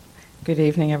Good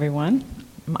evening, everyone.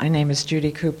 My name is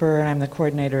Judy Cooper, and I'm the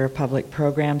coordinator of public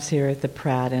programs here at the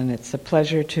Pratt, and it's a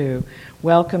pleasure to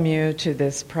welcome you to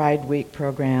this Pride Week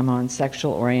program on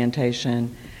sexual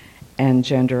orientation and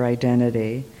gender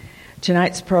identity.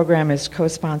 Tonight's program is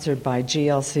co-sponsored by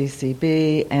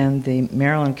GLCCB and the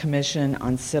Maryland Commission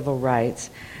on Civil Rights.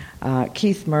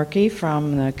 Keith Murky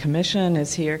from the Commission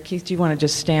is here. Keith, do you want to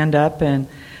just stand up and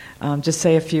just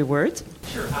say a few words?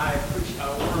 Sure. I appreciate.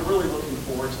 We're really looking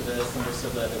forward to this, and we're so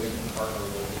glad that we can partner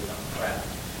with the Pratt.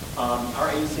 Our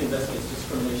agency investigates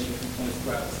discrimination complaints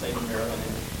throughout the state of Maryland,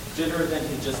 and gender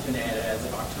identity has just been added as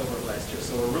of October of last year,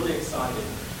 so we're really excited.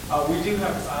 We do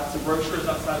have some brochures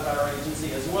outside about our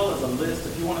agency, as well as a list.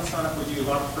 If you want to sign up, we do a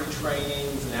lot of free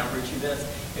trainings and outreach events.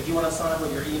 If you want to sign up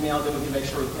with your email, then we can make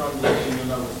sure we put on the list and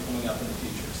you'll know what's coming up in the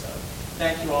future. So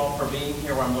thank you all for being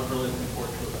here. I'm really looking forward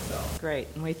to it myself. Great,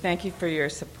 and we thank you for your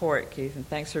support, Keith, and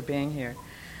thanks for being here.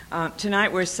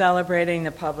 Tonight we're celebrating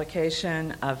the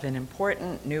publication of an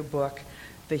important new book,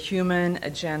 The Human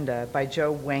Agenda by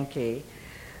Joe Wenke.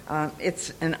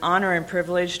 It's an honor and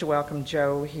privilege to welcome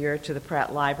Joe here to the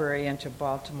Pratt Library and to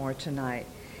Baltimore tonight.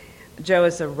 Joe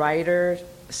is a writer,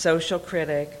 social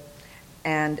critic,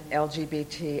 and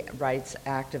LGBT rights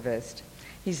activist.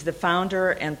 He's the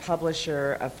founder and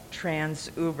publisher of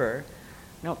Trans Uber.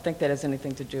 I don't think that has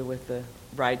anything to do with the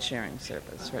ride-sharing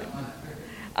service, right?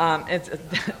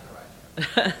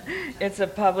 It's a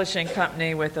publishing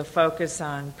company with a focus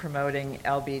on promoting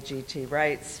LGBT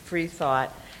rights, free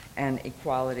thought, and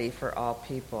equality for all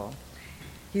people.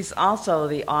 He's also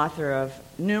the author of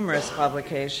numerous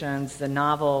publications, the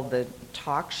novel The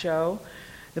Talk Show,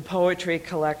 the poetry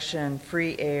collection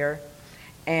Free Air,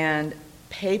 and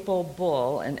Papal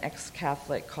Bull, an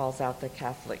ex-Catholic calls out the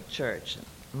Catholic Church,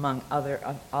 among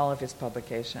all of his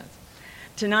publications.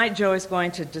 Tonight, Joe is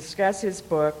going to discuss his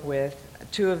book with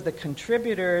two of the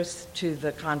contributors to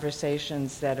the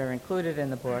conversations that are included in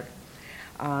the book,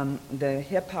 the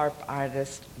hip-hop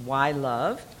artist Y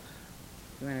Love,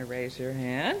 you want to raise your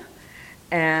hand,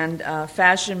 and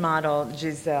fashion model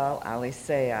Giselle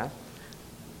Alicea.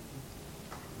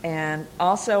 And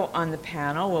also on the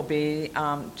panel will be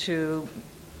two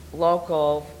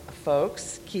local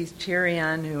folks, Keith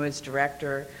Tyrion, who is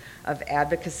Director of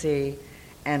Advocacy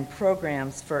and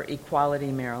Programs for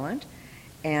Equality Maryland,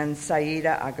 and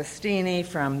Saida Agostini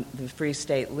from the Free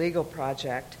State Legal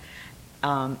Project.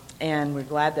 And we're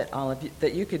glad that all of you,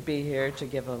 that you could be here to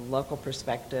give a local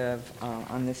perspective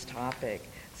on this topic.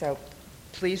 So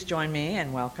please join me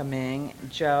in welcoming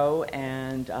Joe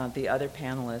and the other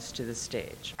panelists to the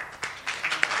stage.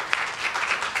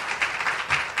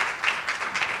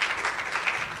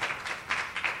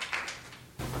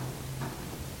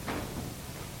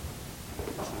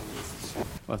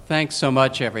 Well, thanks so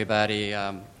much, everybody.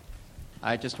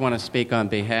 I just want to speak on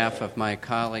behalf of my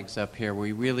colleagues up here.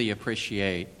 We really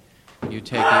appreciate you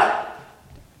taking...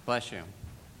 Bless you.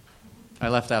 I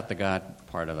left out the God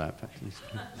part of that.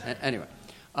 Anyway,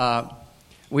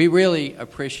 we really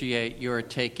appreciate your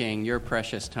taking your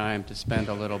precious time to spend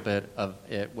a little bit of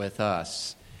it with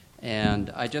us. And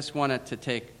I just wanted to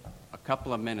take a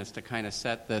couple of minutes to kind of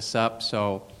set this up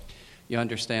so you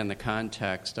understand the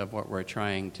context of what we're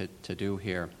trying to do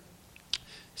here.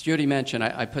 As Judy mentioned,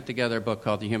 I put together a book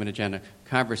called The Human Agenda,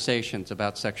 Conversations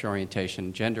about Sexual Orientation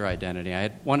and Gender Identity. I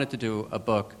had wanted to do a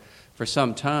book for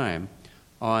some time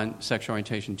on sexual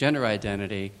orientation, gender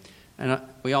identity, and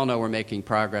we all know we're making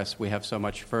progress. We have so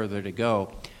much further to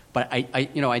go. But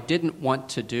I didn't want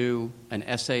to do an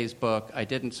essays book. I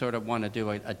didn't sort of want to do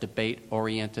a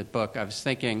debate-oriented book. I was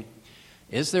thinking,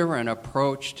 is there an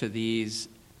approach to these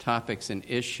topics and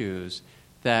issues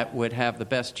that would have the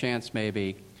best chance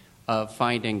maybe of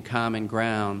finding common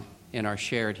ground in our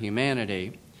shared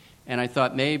humanity? And I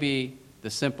thought maybe the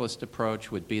simplest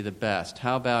approach would be the best.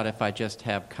 How about if I just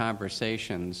have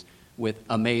conversations with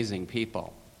amazing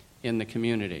people in the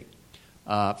community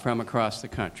from across the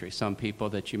country, some people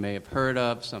that you may have heard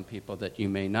of, some people that you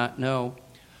may not know,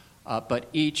 but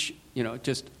each,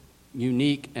 just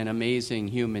unique and amazing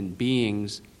human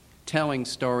beings telling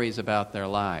stories about their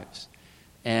lives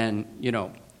and,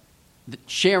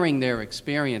 sharing their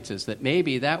experiences, that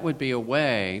maybe that would be a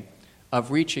way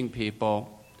of reaching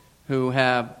people who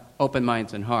have open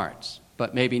minds and hearts,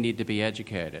 but maybe need to be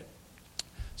educated.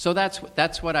 So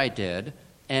that's what I did.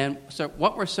 And so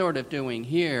what we're sort of doing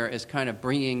here is kind of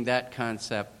bringing that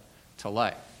concept to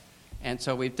life. And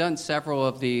so we've done several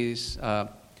of these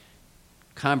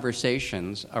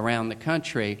conversations around the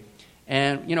country.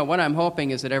 And, what I'm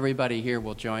hoping is that everybody here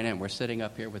will join in. We're sitting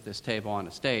up here with this table on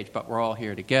a stage, but we're all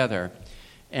here together.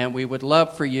 And we would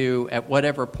love for you, at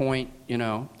whatever point,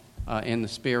 in the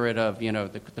spirit of,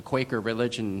 the Quaker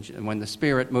religion, when the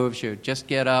Spirit moves you, just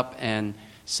get up and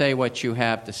say what you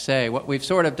have to say. What we've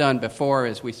sort of done before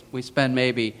is we spend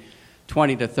maybe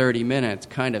 20 to 30 minutes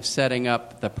kind of setting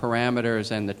up the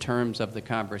parameters and the terms of the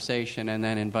conversation, and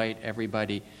then invite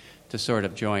everybody to sort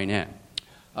of join in.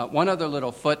 One other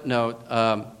little footnote,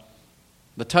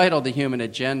 the title, The Human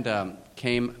Agenda,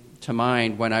 came to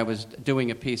mind when I was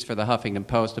doing a piece for the Huffington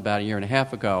Post about a year and a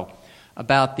half ago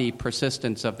about the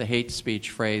persistence of the hate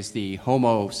speech phrase, the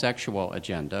homosexual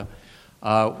agenda,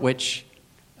 which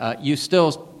you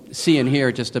still see and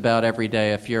hear just about every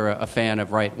day if you're a fan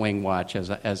of right-wing watch,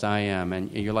 as I am, and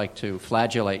you like to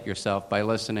flagellate yourself by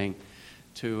listening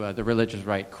to the religious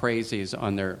right crazies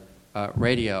on their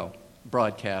radio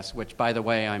broadcasts, which, by the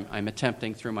way, I'm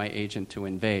attempting through my agent to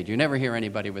invade. You never hear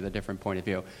anybody with a different point of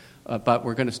view, but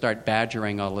we're going to start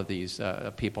badgering all of these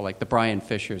people like the Brian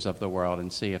Fishers of the world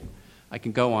and see if I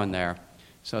can go on there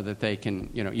so that they can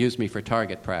use me for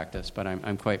target practice, but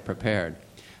I'm quite prepared.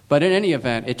 But in any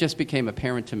event, it just became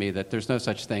apparent to me that there's no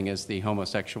such thing as the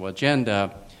homosexual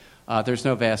agenda. There's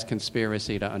no vast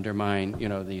conspiracy to undermine,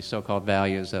 the so-called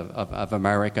values of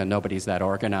America. Nobody's that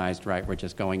organized, right? We're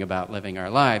just going about living our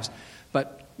lives.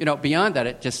 But, beyond that,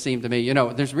 it just seemed to me,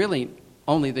 there's really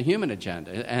only the human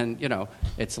agenda. And,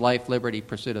 it's life, liberty,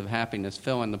 pursuit of happiness,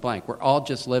 fill in the blank. We're all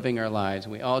just living our lives.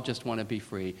 We all just want to be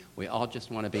free. We all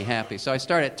just want to be happy. So I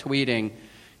started tweeting,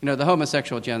 the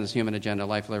homosexual agenda is human agenda,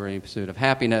 life, liberty, pursuit of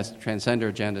happiness. Transgender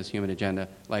agenda is human agenda,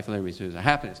 life, liberty, pursuit of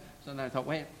happiness. So then I thought,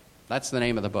 wait, that's the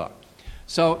name of the book.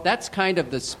 So that's kind of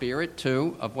the spirit,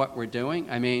 too, of what we're doing.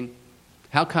 I mean,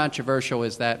 how controversial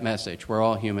is that message? We're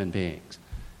all human beings.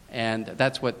 And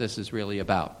that's what this is really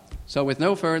about. So with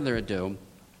no further ado,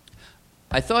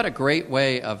 I thought a great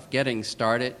way of getting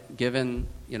started, given,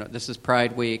 this is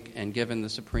Pride Week, and given the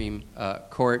Supreme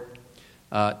Court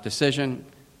decision,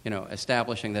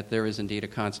 establishing that there is indeed a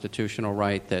constitutional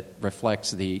right that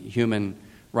reflects the human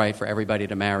right for everybody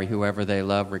to marry whoever they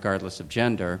love, regardless of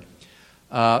gender,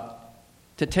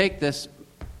 to take this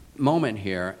moment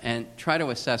here and try to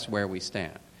assess where we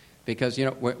stand. Because,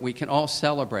 we can all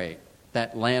celebrate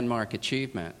that landmark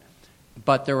achievement,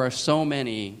 but there are so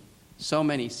many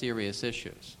serious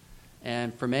issues.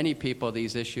 And for many people,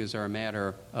 these issues are a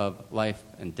matter of life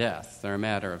and death. They're a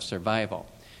matter of survival.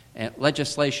 And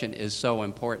legislation is so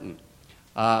important.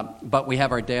 But we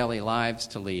have our daily lives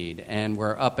to lead, and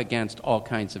we're up against all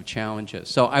kinds of challenges.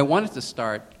 So I wanted to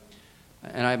start,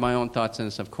 and I have my own thoughts on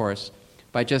this, of course,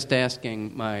 by just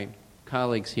asking my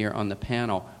colleagues here on the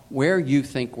panel where you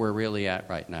think we're really at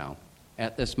right now,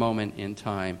 at this moment in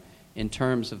time, in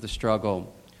terms of the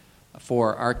struggle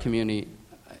for our community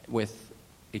with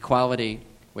equality,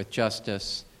 with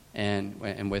justice, and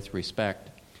with respect.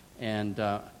 And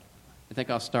I think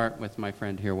I'll start with my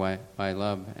friend here, I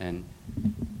love, and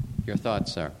your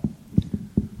thoughts, sir.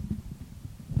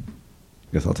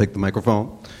 Guess I'll take the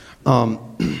microphone.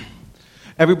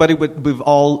 Everybody, we've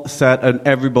all sat and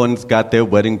everyone's got their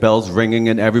wedding bells ringing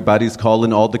and everybody's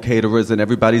calling all the caterers and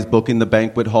everybody's booking the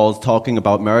banquet halls, talking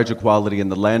about marriage equality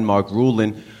and the landmark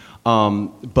ruling.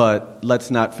 But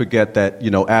let's not forget that,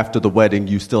 after the wedding,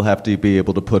 you still have to be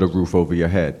able to put a roof over your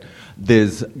head.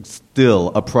 There's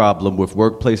still a problem with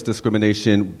workplace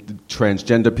discrimination.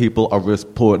 Transgender people are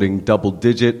reporting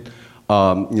double-digit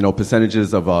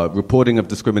percentages of reporting of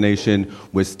discrimination.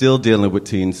 We're still dealing with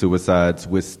teen suicides.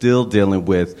 We're still dealing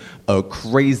with a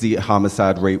crazy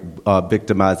homicide rate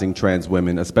victimizing trans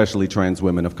women, especially trans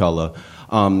women of color.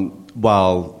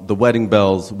 While the wedding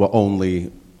bells were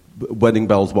only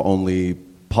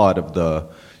part of the,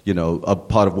 a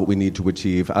part of what we need to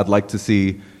achieve. I'd like to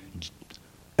see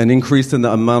an increase in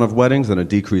the amount of weddings and a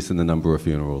decrease in the number of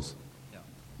funerals.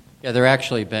 Yeah, there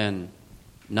actually been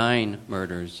 9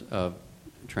 murders of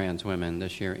trans women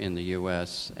this year in the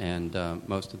U.S., and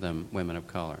most of them women of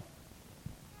color.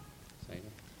 Saida?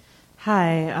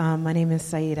 Hi, my name is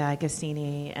Saida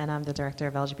Agostini, and I'm the Director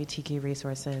of LGBTQ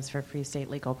Resources for Free State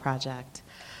Legal Project.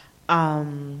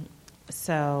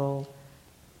 So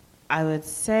I would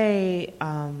say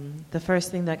the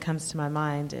first thing that comes to my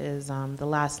mind is the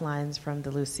last lines from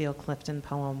the Lucille Clifton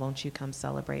poem, "Won't You Come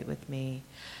Celebrate With Me?"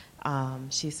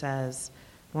 She says,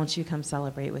 "Won't you come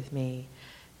celebrate with me?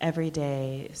 Every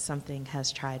day something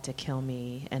has tried to kill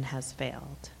me and has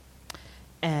failed."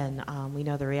 And we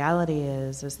know the reality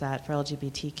is that for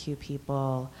LGBTQ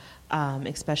people,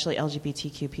 especially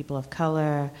LGBTQ people of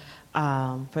color,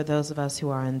 For those of us who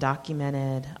are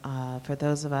undocumented, for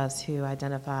those of us who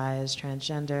identify as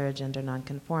transgender, gender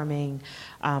nonconforming,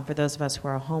 for those of us who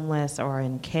are homeless or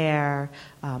in care,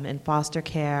 in foster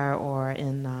care, or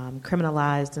in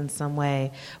criminalized in some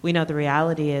way, we know the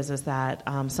reality is that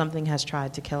something has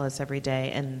tried to kill us every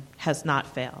day and has not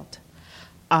failed.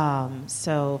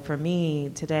 So for me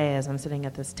today, as I'm sitting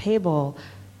at this table,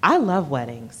 I love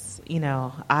weddings. You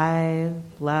know, I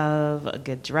love a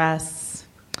good dress.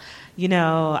 You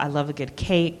know, I love a good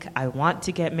cake. I want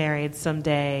to get married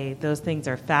someday. Those things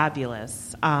are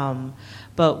fabulous.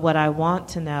 But what I want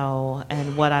to know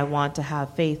and what I want to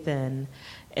have faith in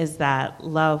is that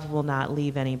love will not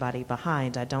leave anybody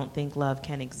behind. I don't think love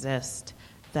can exist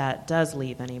that does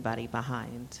leave anybody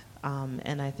behind.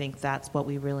 And I think that's what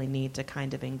we really need to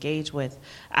kind of engage with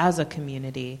as a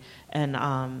community. And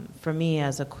for me,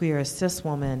 as a queer cis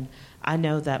woman, I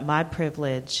know that my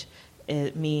privilege,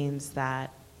 it means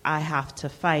that I have to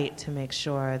fight to make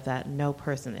sure that no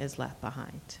person is left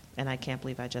behind. And I can't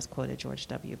believe I just quoted George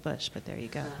W. Bush, but there you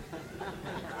go.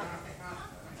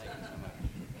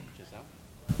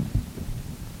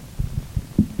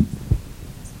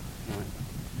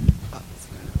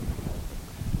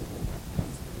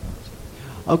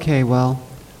 Okay, well,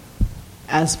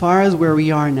 as far as where we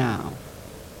are now,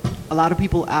 a lot of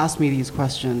people ask me these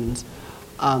questions,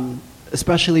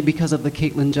 especially because of the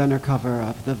Caitlyn Jenner cover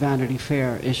of the Vanity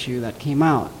Fair issue that came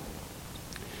out.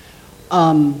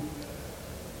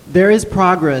 There is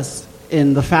progress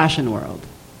in the fashion world,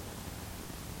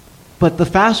 but the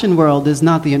fashion world is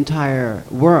not the entire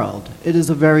world. It is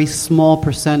a very small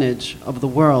percentage of the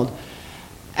world.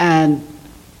 And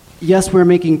yes, we're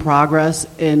making progress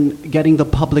in getting the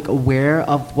public aware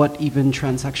of what even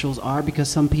transsexuals are, because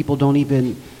some people don't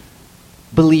even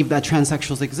believe that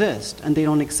transsexuals exist, and they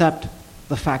don't accept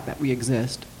the fact that we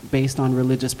exist based on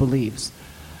religious beliefs.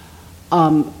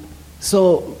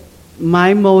 So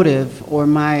my motive or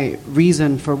my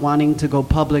reason for wanting to go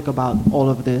public about all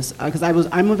of this, because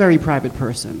I'm a very private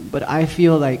person, but I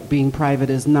feel like being private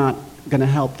is not going to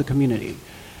help the community.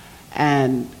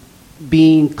 And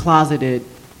being closeted,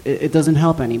 it doesn't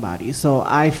help anybody. So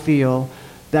I feel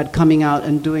that coming out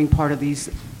and doing part of these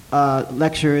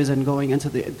lectures and going into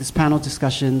this panel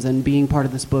discussions and being part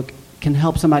of this book can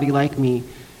help somebody like me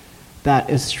that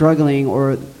is struggling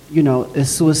or, you know,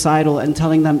 is suicidal, and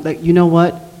telling them that, you know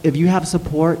what, if you have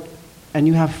support and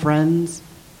you have friends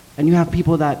and you have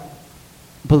people that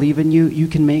believe in you, you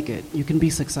can make it. You can be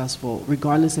successful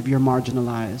regardless if you're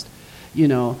marginalized. You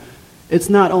know, it's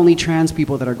not only trans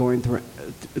people that are going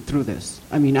through this.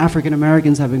 I mean, African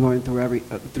Americans have been going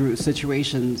through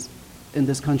situations in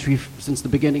this country since the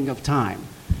beginning of time.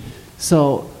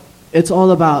 So it's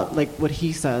all about, like what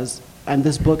he says, and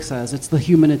this book says, it's the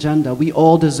human agenda. We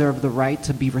all deserve the right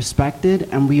to be respected,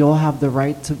 and we all have the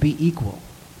right to be equal.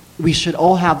 We should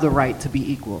all have the right to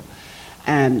be equal.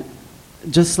 And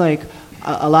just like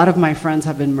a lot of my friends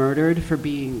have been murdered for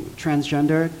being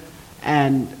transgender,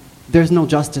 and there's no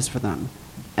justice for them,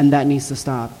 and that needs to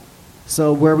stop.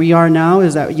 So where we are now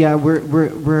is that, yeah,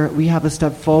 we have a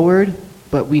step forward,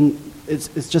 but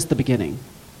it's just the beginning.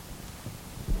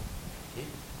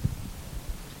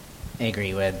 I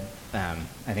agree with,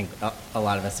 I think a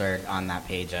lot of us are on that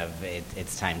page of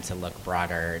it's time to look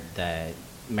broader. The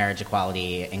marriage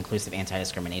equality, inclusive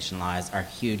anti-discrimination laws are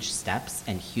huge steps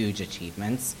and huge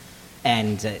achievements,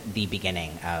 and the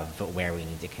beginning of where we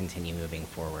need to continue moving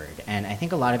forward. And I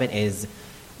think a lot of it is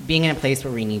being in a place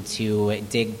where we need to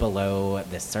dig below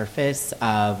the surface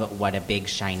of what a big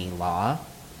shiny law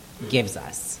gives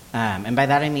us. And by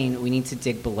that I mean we need to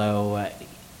dig below,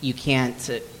 you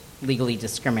can't legally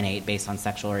discriminate based on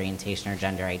sexual orientation or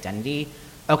gender identity.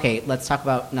 Okay, let's talk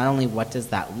about not only what does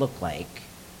that look like,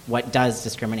 what does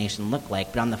discrimination look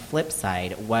like, but on the flip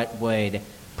side, what would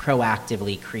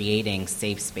proactively creating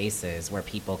safe spaces where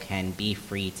people can be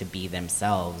free to be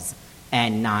themselves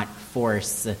and not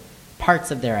force parts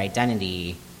of their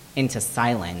identity into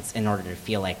silence in order to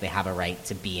feel like they have a right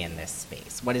to be in this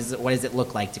space? What does it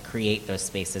look like to create those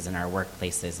spaces in our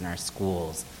workplaces, in our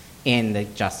schools, in the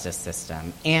justice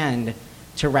system, and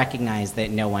to recognize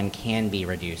that no one can be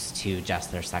reduced to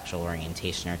just their sexual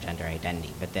orientation or gender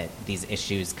identity, but that these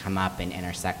issues come up and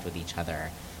intersect with each other?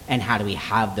 And how do we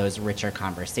have those richer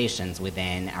conversations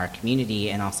within our community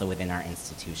and also within our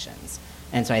institutions?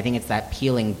 And so I think it's that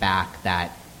peeling back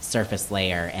that surface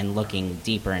layer and looking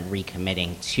deeper and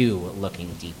recommitting to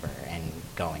looking deeper and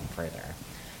going further.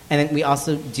 And then we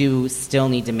also do still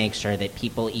need to make sure that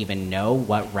people even know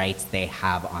what rights they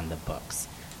have on the books.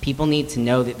 People need to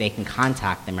know that they can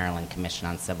contact the Maryland Commission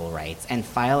on Civil Rights and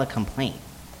file a complaint,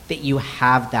 that you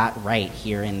have that right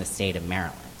here in the state of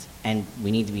Maryland. and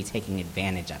we need to be taking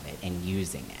advantage of it and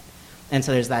using it. And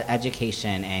so there's that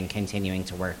education and continuing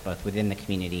to work both within the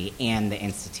community and the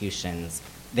institutions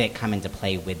that come into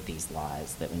play with these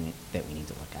laws that we need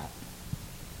to look at.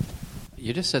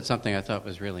 You just said something I thought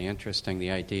was really interesting,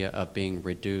 the idea of being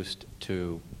reduced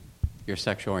to your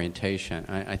sexual orientation.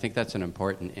 I think that's an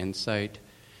important insight.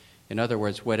 In other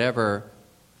words, whatever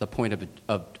the point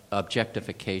of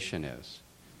objectification is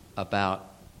about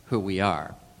who we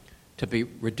are, to be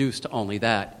reduced to only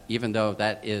that, even though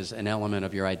that is an element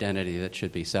of your identity that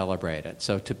should be celebrated.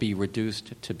 So to be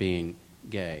reduced to being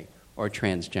gay or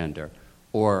transgender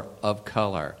or of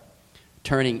color,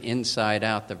 turning inside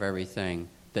out the very thing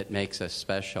that makes us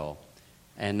special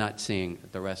and not seeing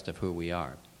the rest of who we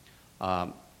are.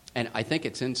 And I think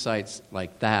it's insights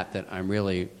like that I'm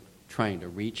really trying to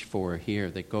reach for here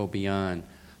that go beyond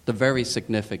the very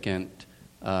significant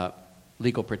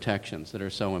legal protections that are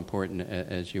so important,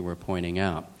 as you were pointing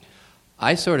out.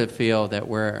 I sort of feel that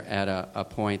we're at a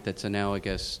point that's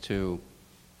analogous to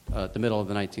the middle of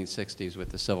the 1960s with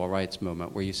the civil rights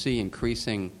movement, where you see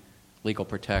increasing legal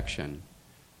protection,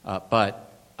 but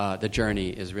the journey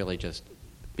is really just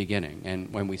beginning.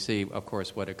 And when we see, of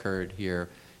course, what occurred here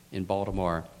in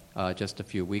Baltimore just a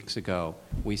few weeks ago,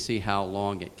 we see how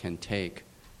long it can take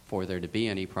for there to be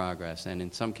any progress. And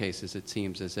in some cases, it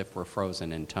seems as if we're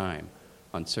frozen in time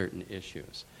on certain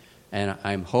issues. And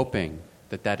I'm hoping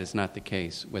that that is not the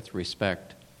case with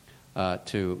respect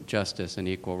to justice and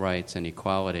equal rights and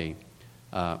equality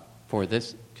for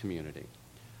this community.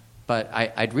 But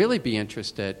I'd really be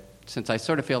interested, since I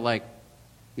sort of feel like,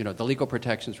 the legal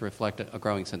protections reflect a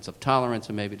growing sense of tolerance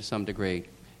and maybe to some degree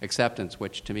acceptance,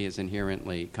 which to me is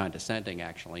inherently condescending,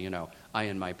 actually. I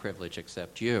and my privilege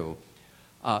accept you.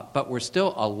 But we're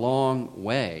still a long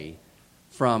way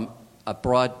from a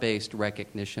broad-based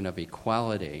recognition of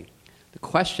equality. The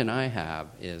question I have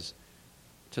is,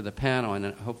 to the panel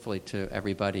and hopefully to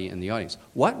everybody in the audience,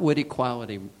 what would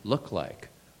equality look like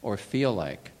or feel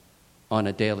like on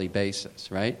a daily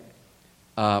basis, right?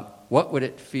 What would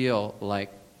it feel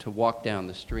like to walk down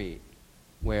the street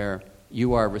where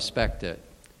you are respected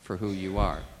for who you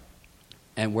are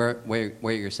and where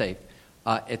you're safe?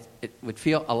 It would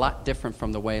feel a lot different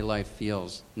from the way life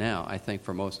feels now, I think,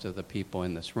 for most of the people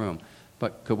in this room.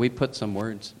 But could we put some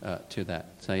words to that?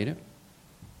 Saida?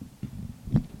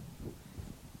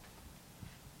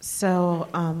 So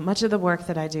much of the work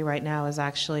that I do right now is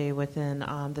actually within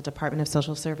the Department of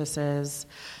Social Services.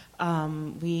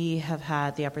 We have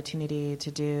had the opportunity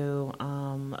to do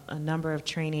a number of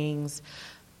trainings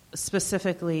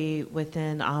specifically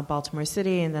within Baltimore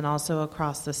City and then also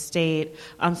across the state,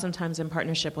 sometimes in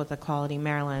partnership with Equality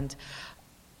Maryland.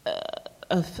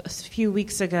 A few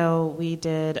weeks ago, we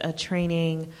did a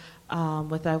training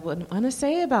with, I want to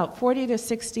say, about 40 to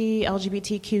 60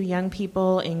 LGBTQ young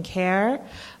people in care.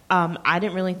 I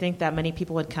didn't really think that many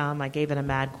people would come. I gave it a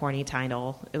mad corny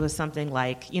title. It was something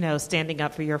like, standing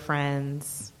up for your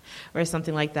friends or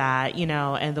something like that,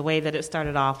 and the way that it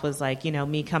started off was like,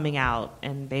 me coming out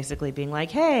and basically being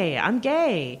like, hey, I'm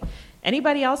gay.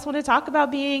 Anybody else want to talk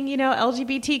about being,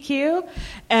 LGBTQ?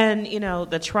 And,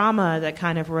 the trauma that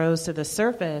kind of rose to the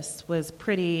surface was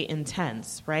pretty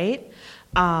intense, right?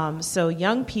 So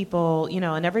young people,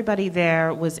 and everybody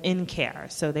there was in care.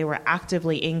 So they were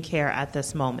actively in care at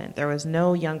this moment. There was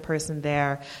no young person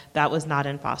there that was not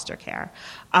in foster care.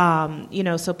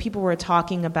 So people were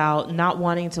talking about not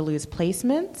wanting to lose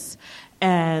placements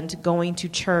and going to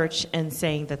church and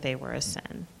saying that they were a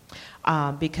sin.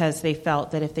 Because they felt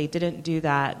that if they didn't do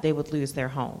that, they would lose their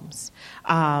homes.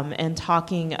 And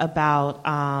talking about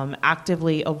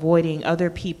actively avoiding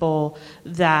other people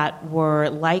that were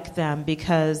like them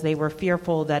because they were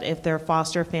fearful that if their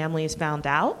foster families found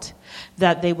out,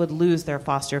 that they would lose their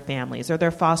foster families, or their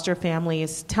foster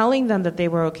families telling them that they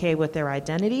were okay with their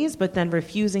identities, but then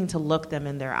refusing to look them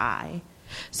in their eye.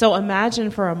 So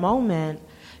imagine for a moment,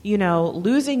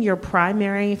 losing your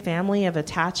primary family of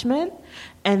attachment,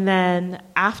 and then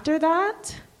after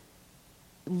that,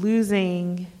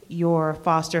 losing your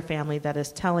foster family that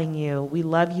is telling you, we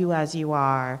love you as you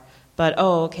are, but,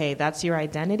 okay, that's your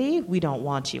identity, we don't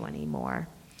want you anymore.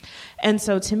 And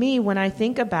so to me, when I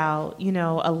think about,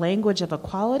 a language of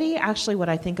equality, actually what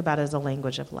I think about is a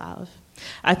language of love.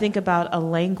 I think about a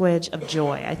language of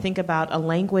joy. I think about a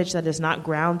language that is not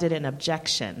grounded in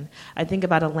objection. I think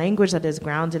about a language that is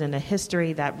grounded in a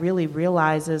history that really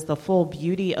realizes the full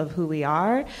beauty of who we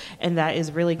are and that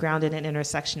is really grounded in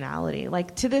intersectionality.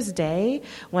 Like to this day,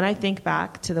 when I think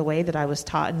back to the way that I was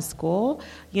taught in school,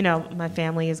 my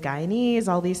family is Guyanese,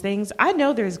 all these things. I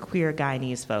know there's queer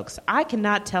Guyanese folks. I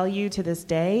cannot tell you to this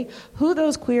day who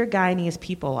those queer Guyanese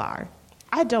people are.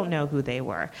 I don't know who they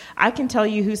were. I can tell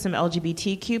you who some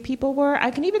LGBTQ people were.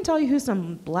 I can even tell you who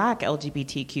some black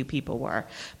LGBTQ people were.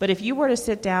 But if you were to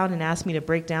sit down and ask me to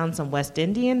break down some West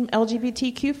Indian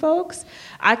LGBTQ folks,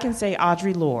 I can say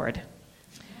Audre Lorde.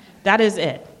 That is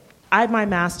it. I have my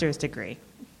master's degree.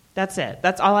 That's it.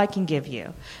 That's all I can give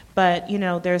you. But,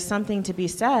 there's something to be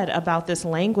said about this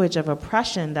language of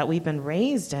oppression that we've been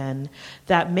raised in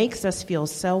that makes us feel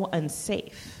so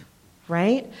unsafe,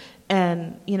 right?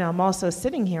 And, I'm also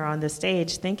sitting here on the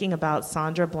stage thinking about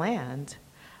Sandra Bland,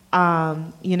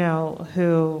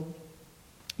 who,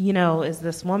 is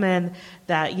this woman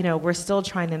that, we're still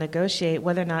trying to negotiate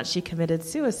whether or not she committed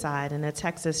suicide in a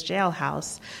Texas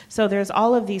jailhouse. So there's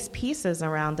all of these pieces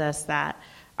around us that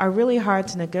are really hard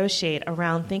to negotiate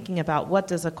around thinking about what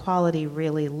does equality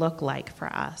really look like for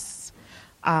us.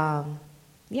 So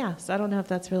I don't know if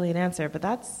that's really an answer, but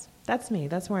that's me.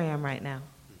 That's where I am right now.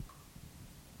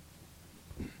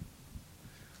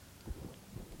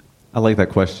 I like that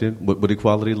question. What would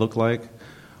equality look like?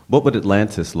 What would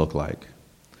Atlantis look like?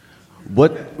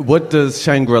 What does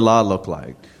Shangri-La look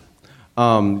like?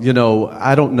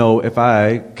 I don't know if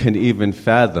I can even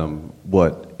fathom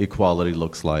what equality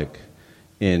looks like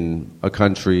in a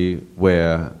country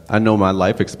where I know my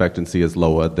life expectancy is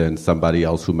lower than somebody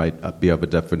else who might be of a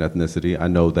different ethnicity. I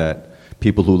know that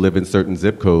people who live in certain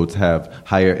zip codes have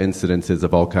higher incidences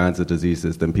of all kinds of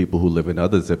diseases than people who live in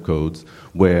other zip codes,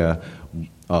 where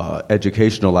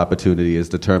educational opportunity is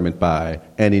determined by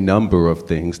any number of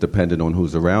things depending on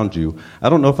who's around you. I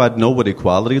don't know if I'd know what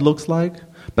equality looks like,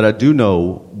 but I do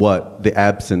know what the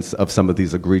absence of some of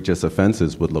these egregious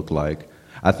offenses would look like.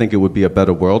 I think it would be a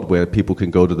better world where people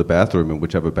can go to the bathroom in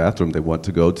whichever bathroom they want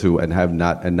to go to and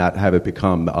not have it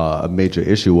become a major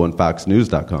issue on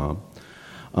FoxNews.com,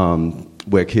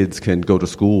 where kids can go to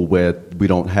school where we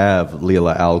don't have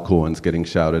Leela Alcorns getting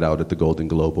shouted out at the Golden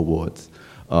Globe Awards.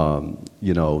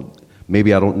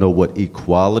 Maybe I don't know what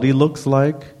equality looks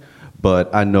like, but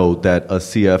I know that a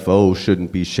CFO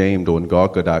shouldn't be shamed on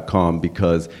Gawker.com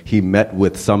because he met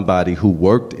with somebody who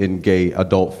worked in gay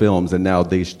adult films and now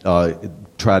they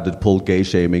tried to pull gay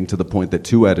shaming to the point that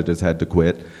 2 editors had to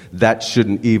quit. That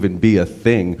shouldn't even be a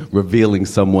thing, revealing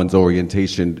someone's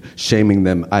orientation, shaming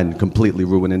them, and completely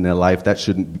ruining their life. That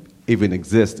shouldn't even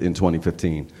exist in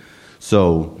 2015.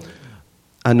 So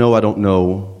I know I don't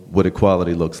know what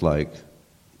equality looks like,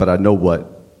 but I know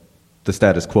what the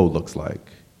status quo looks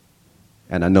like.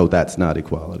 And I know that's not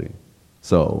equality.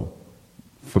 So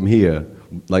from here,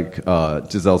 like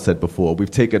Giselle said before, we've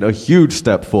taken a huge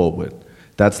step forward.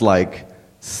 That's like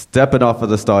stepping off of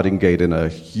the starting gate in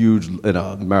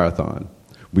a marathon.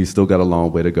 We still got a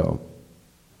long way to go.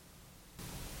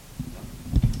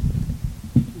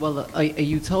 Well, a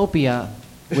utopia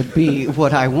would be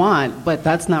what I want, but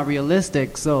that's not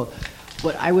realistic. So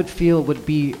what I would feel would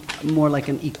be more like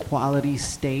an equality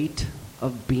state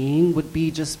of being would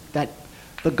be just that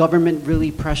the government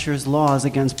really pressures laws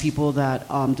against people that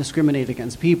discriminate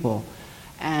against people.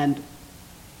 And,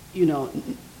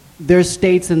 there's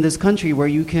states in this country where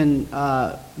you can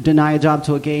deny a job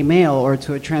to a gay male or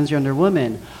to a transgender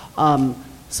woman.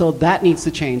 So that needs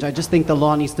to change. I just think the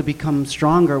law needs to become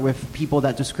stronger with people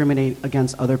that discriminate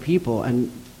against other people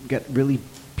and get really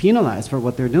penalized for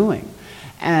what they're doing.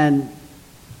 And,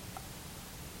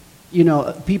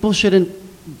 people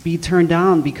shouldn't be turned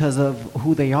down because of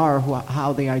who they are,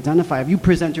 how they identify. If you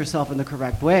present yourself in the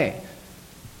correct way,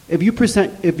 if you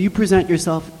present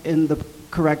yourself in the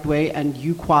correct way and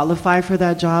you qualify for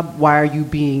that job, why are you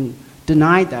being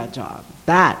denied that job?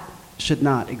 That should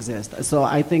not exist. So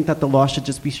I think that the law should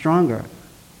just be stronger.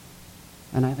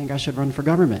 And I think I should run for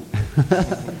government.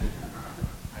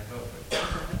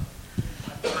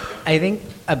 I think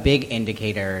a big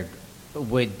indicator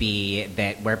would be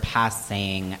that we're past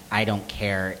saying, I don't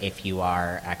care if you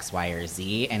are X, Y, or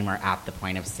Z, and we're at the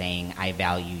point of saying, I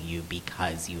value you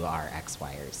because you are X,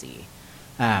 Y, or Z.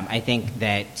 I think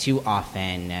that too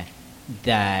often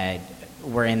that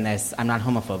we're in this, I'm not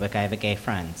homophobic, I have a gay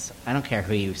friend. I don't care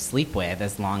who you sleep with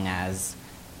as long as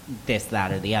this,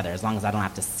 that, or the other, as long as I don't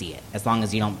have to see it, as long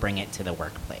as you don't bring it to the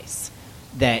workplace.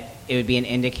 That it would be an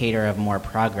indicator of more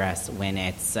progress when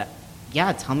it's,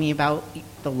 tell me about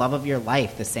the love of your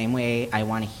life the same way I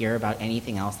want to hear about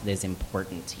anything else that is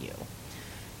important to you.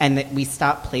 And that we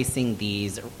stop placing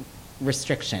these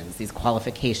restrictions, these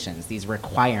qualifications, these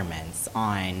requirements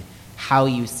on how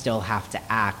you still have to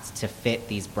act to fit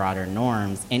these broader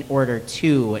norms in order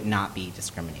to not be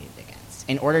discriminated against,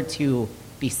 in order to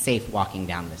be safe walking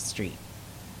down the street.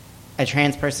 A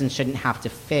trans person shouldn't have to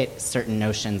fit certain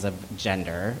notions of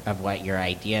gender, of what your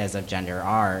ideas of gender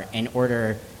are, in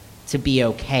order to be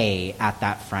okay at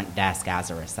that front desk as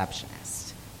a receptionist.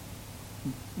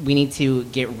 we need to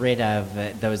get rid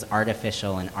of those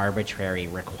artificial and arbitrary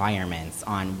requirements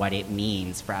on what it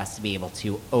means for us to be able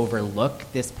to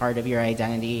overlook this part of your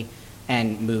identity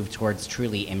and move towards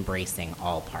truly embracing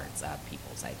all parts of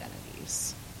people's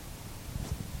identities.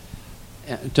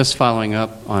 Just following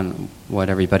up on what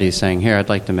everybody's saying here, I'd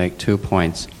like to make 2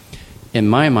 points. In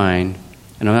my mind,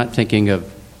 and I'm not thinking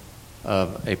of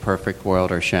a perfect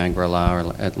world or Shangri-La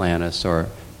or Atlantis or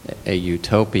a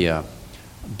utopia,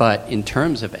 but in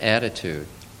terms of attitude,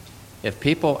 if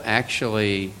people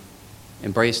actually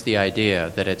embrace the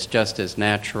idea that it's just as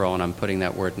natural, and I'm putting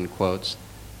that word in quotes,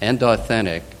 and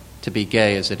authentic to be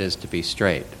gay as it is to be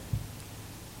straight,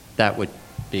 that would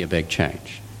be a big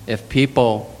change. If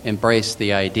people embrace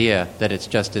the idea that it's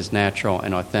just as natural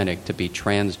and authentic to be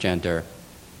transgender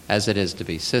as it is to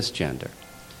be cisgender,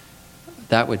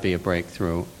 that would be a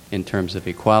breakthrough in terms of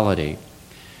equality.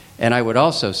 And I would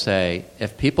also say,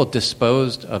 if people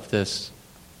disposed of this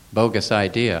bogus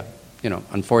idea,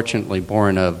 unfortunately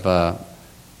born of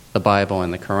the Bible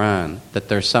and the Quran, that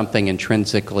there's something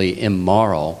intrinsically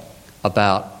immoral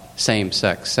about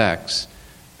same-sex sex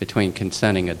between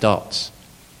consenting adults,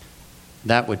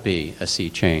 that would be a sea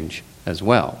change as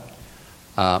well.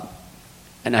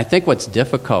 And I think what's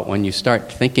difficult when you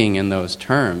start thinking in those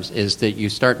terms is that you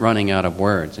start running out of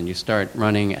words and you start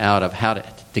running out of how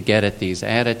to get at these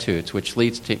attitudes, which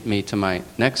leads me to my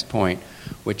next point,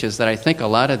 which is that I think a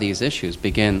lot of these issues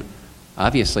begin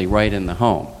obviously right in the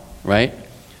home, right?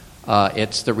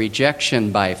 It's the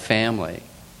rejection by family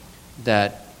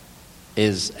that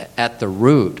is at the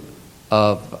root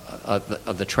of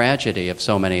the tragedy of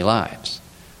so many lives.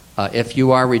 If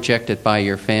you are rejected by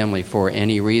your family for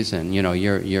any reason,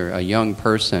 you're a young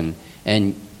person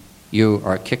and you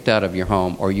are kicked out of your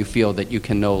home, or you feel that you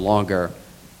can no longer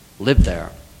live there,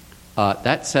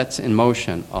 that sets in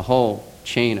motion a whole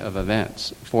chain of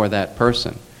events for that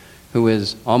person who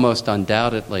is almost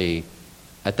undoubtedly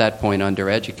at that point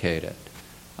undereducated,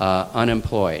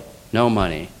 unemployed, no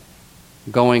money,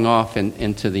 going off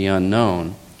into the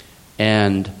unknown,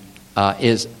 and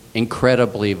is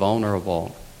incredibly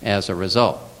vulnerable as a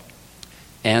result.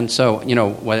 And so,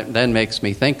 what it then makes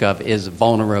me think of is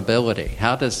vulnerability.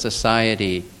 How does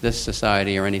society, this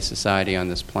society or any society on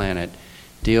this planet,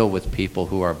 deal with people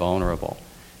who are vulnerable?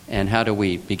 And how do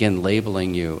we begin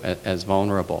labeling you as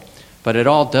vulnerable? But it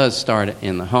all does start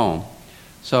in the home.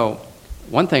 So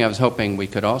one thing I was hoping we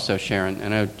could also share, and I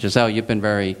know, Giselle, you've been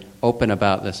very open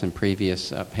about this in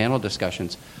previous panel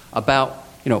discussions, about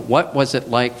what was it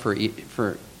like for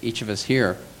each of us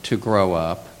here to grow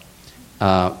up?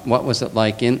 What was it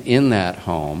like in that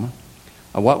home?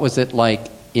 What was it like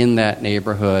in that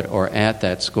neighborhood or at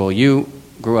that school? You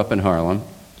grew up in Harlem,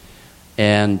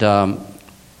 and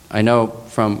I know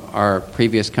from our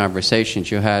previous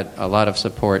conversations you had a lot of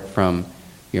support from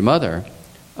your mother,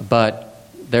 but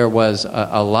there was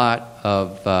a lot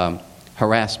of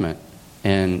harassment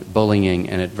and bullying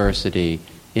and adversity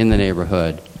in the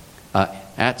neighborhood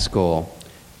at school.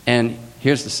 And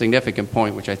here's the significant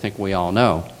point, which I think we all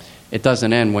know. It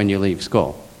doesn't end when you leave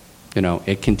school.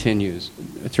 It continues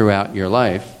throughout your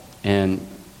life. And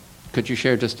could you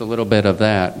share just a little bit of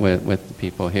that with the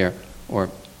people here?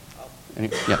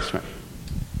 Yes, right.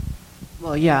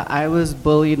 Well, yeah, I was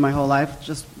bullied my whole life,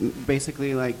 just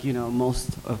basically like, most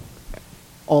of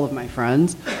all of my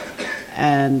friends.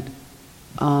 And,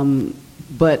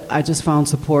 but I just found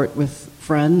support with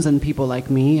friends and people like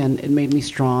me, and it made me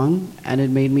strong, and it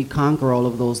made me conquer all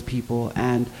of those people.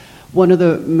 And one of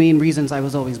the main reasons I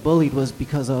was always bullied was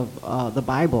because of the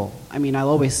Bible. I mean, I'll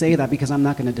always say that because I'm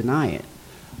not going to deny it.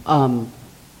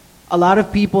 A lot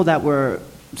of people that were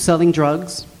selling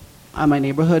drugs in my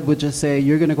neighborhood would just say,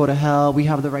 "You're going to go to hell. We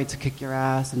have the right to kick your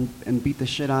ass and beat the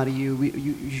shit out of you.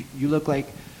 You look like,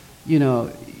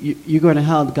 you're going to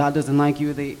hell. God doesn't like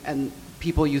you." And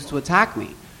people used to attack me.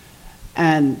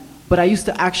 But I used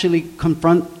to actually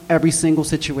confront every single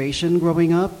situation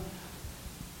growing up.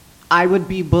 I would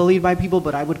be bullied by people,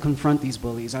 but I would confront these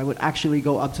bullies. I would actually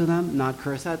go up to them, not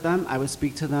curse at them. I would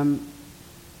speak to them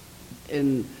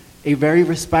in a very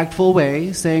respectful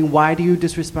way, saying, "Why do you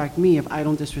disrespect me if I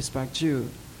don't disrespect you?"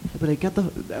 But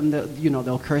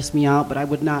they'll curse me out, but I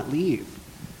would not leave.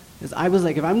 Because I was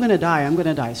like, if I'm gonna die, I'm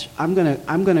gonna die. I'm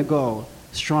gonna go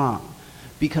strong,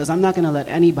 because I'm not gonna let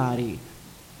anybody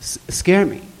scare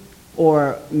me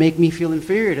or make me feel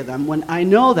inferior to them when I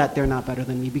know that they're not better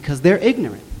than me because they're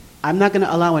ignorant. I'm not going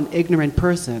to allow an ignorant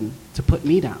person to put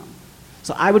me down.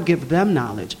 So I would give them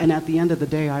knowledge, and at the end of the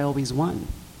day, I always won.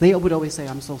 They would always say,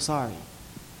 "I'm so sorry."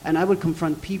 And I would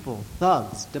confront people,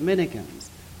 thugs,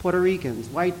 Dominicans, Puerto Ricans,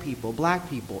 white people, black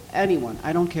people, anyone.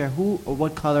 I don't care who or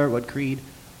what color, what creed,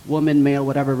 woman, male,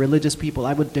 whatever, religious people,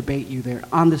 I would debate you there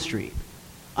on the street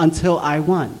until I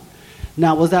won.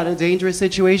 Now, was that a dangerous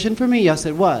situation for me? Yes,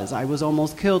 it was. I was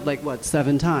almost killed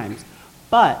 7 times.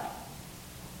 But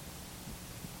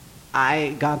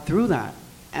I got through that,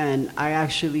 and I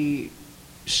actually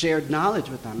shared knowledge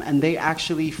with them, and they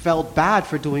actually felt bad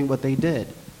for doing what they did.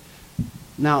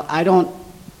 Now, I don't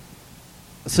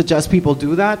suggest people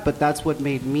do that, but that's what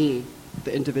made me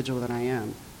the individual that I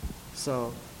am.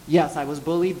 So, yes, I was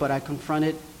bullied, but I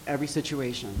confronted every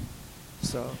situation.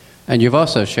 So. And you've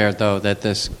also shared, though, that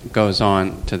this goes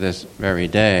on to this very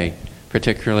day,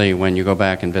 particularly when you go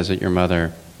back and visit your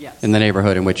mother Yes. in the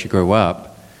neighborhood in which you grew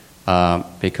up,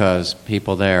 because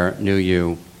people there knew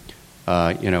you,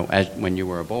 as when you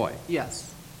were a boy.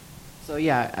 Yes. So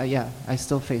yeah, I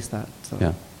still face that. So.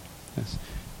 Yeah. Yes.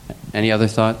 Any other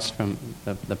thoughts from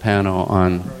the panel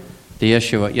on the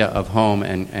issue of home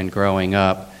and growing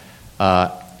up?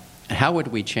 How would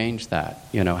we change that?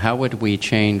 How would we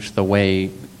change the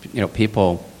way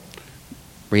people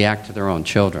react to their own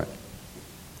children?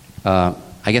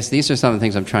 I guess these are some of the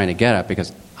things I'm trying to get at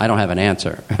because I don't have an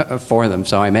answer for them.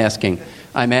 So I'm asking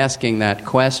that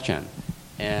question,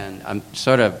 and I'm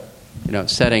sort of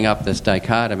setting up this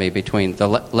dichotomy between the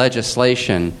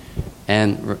legislation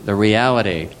and the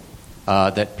reality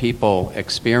that people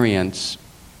experience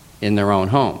in their own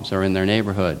homes or in their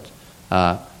neighborhood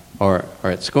or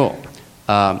at school.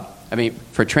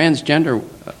 For transgender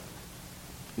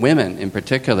women in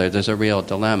particular, there's a real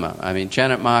dilemma.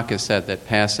 Janet Mock has said that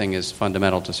passing is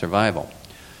fundamental to survival.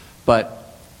 But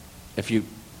if you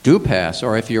do pass,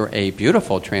 or if you're a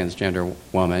beautiful transgender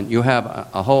woman, you have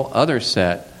a whole other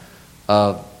set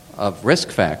of risk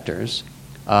factors.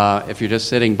 If you're just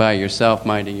sitting by yourself,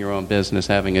 minding your own business,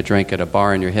 having a drink at a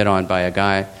bar, and you're hit on by a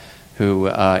guy who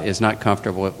is not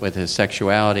comfortable with his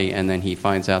sexuality, and then he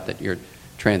finds out that you're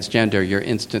transgender, you're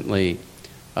instantly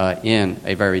in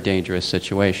a very dangerous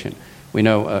situation. We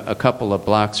know a couple of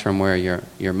blocks from where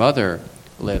your mother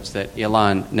lives that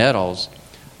Ilan Nettles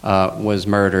was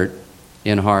murdered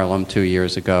in Harlem 2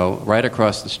 years ago, right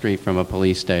across the street from a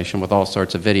police station, with all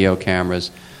sorts of video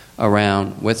cameras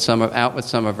around, out with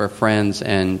some of her friends,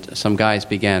 and some guys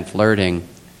began flirting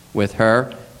with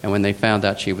her, and when they found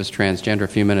out she was transgender, a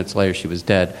few minutes later she was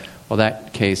dead. Well,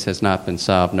 that case has not been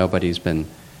solved. Nobody's been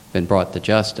brought to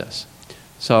justice.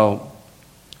 So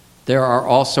there are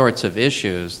all sorts of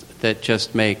issues that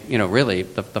just make, really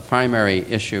the primary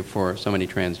issue for so many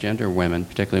transgender women,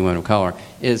 particularly women of color,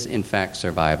 is in fact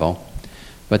survival.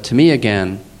 But to me,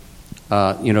 again,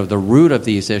 the root of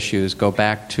these issues go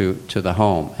back to the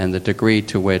home and the degree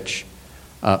to which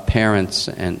parents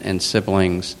and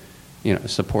siblings,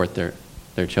 support their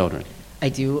children. I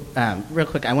do, real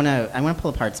quick, I want to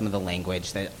pull apart some of the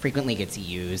language that frequently gets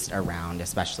used around,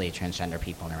 especially transgender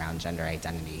people and around gender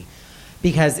identity.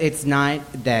 Because it's not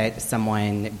that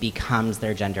someone becomes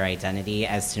their gender identity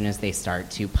as soon as they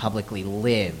start to publicly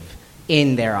live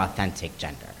in their authentic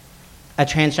gender. A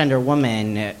transgender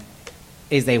woman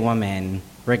is a woman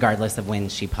regardless of when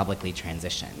she publicly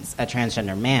transitions. A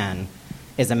transgender man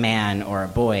is a man or a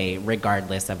boy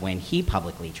regardless of when he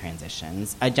publicly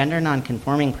transitions. A gender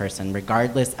nonconforming person,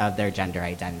 regardless of their gender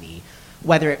identity,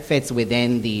 whether it fits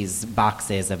within these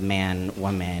boxes of man,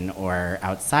 woman, or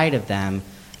outside of them,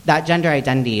 that gender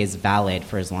identity is valid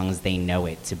for as long as they know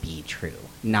it to be true,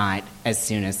 not as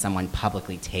soon as someone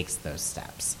publicly takes those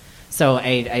steps. So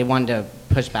I wanted to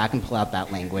push back and pull out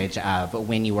that language of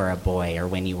when you were a boy or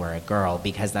when you were a girl,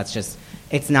 because that's just,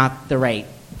 it's not the right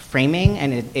framing,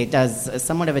 and it does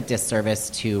somewhat of a disservice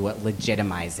to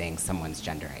legitimizing someone's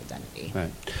gender identity.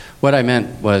 Right. What I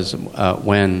meant was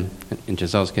when, in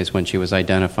Giselle's case, when she was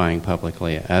identifying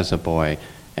publicly as a boy,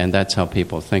 and that's how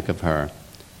people think of her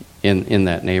in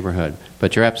that neighborhood.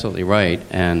 But you're absolutely right,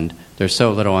 and there's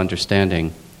so little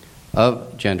understanding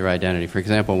of gender identity. For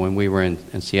example, when we were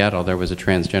in Seattle, there was a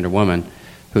transgender woman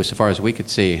who, so far as we could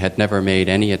see, had never made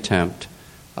any attempt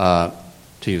to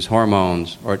use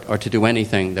hormones or to do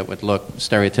anything that would look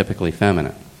stereotypically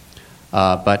feminine,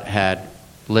 but had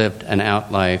lived an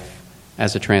out life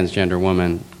as a transgender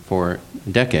woman for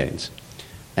decades,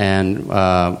 and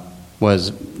was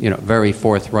very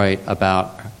forthright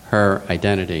about her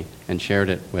identity and shared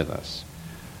it with us.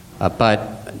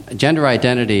 But gender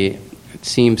identity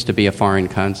seems to be a foreign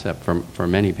concept for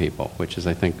many people, which is,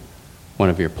 I think, one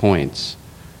of your points,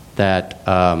 that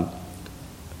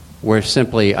we're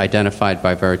simply identified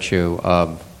by virtue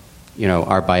of,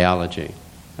 our biology,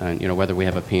 and, whether we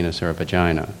have a penis or a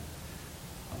vagina.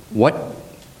 What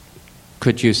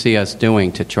could you see us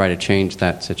doing to try to change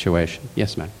that situation?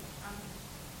 Yes, ma'am.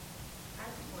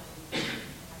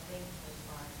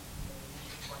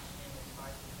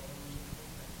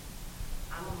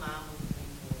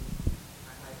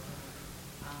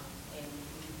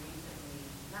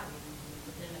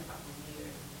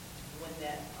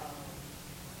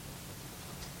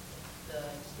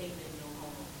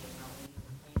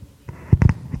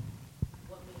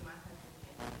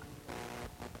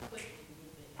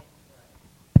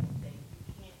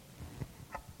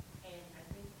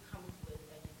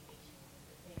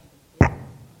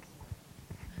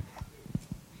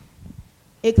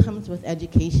 it comes with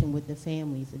education with the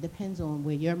families. It depends on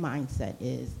where your mindset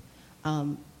is.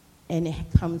 And it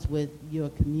comes with your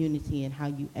community and how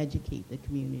you educate the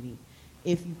community.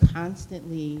 If you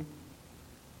constantly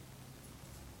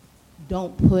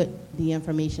don't put the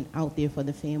information out there for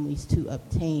the families to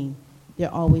obtain,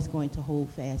 they're always going to hold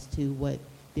fast to what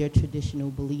their traditional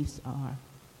beliefs are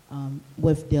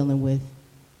with dealing with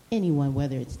anyone,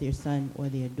 whether it's their son or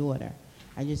their daughter.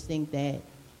 I just think that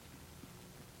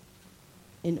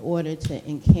in order to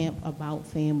encamp about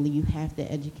family, you have to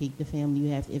educate the family.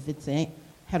 You have, if it's a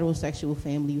heterosexual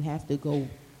family, you have to go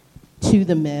to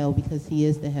the male because he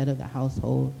is the head of the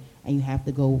household, and you have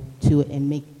to go to it and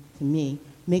make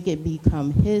it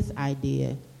become his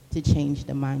idea to change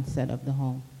the mindset of the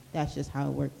home. That's just how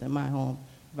it works in my home.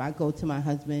 If I go to my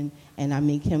husband and I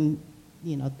make him,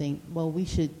 think, well, we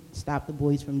should stop the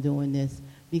boys from doing this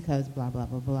because blah, blah,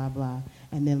 blah, blah, blah,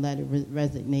 and then let it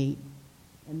resonate,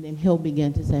 and then he'll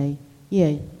begin to say,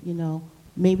 yeah,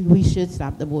 maybe we should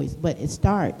stop the boys. But it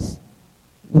starts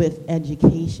with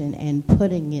education and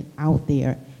putting it out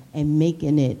there and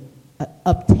making it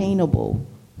obtainable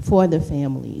for the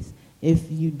families. If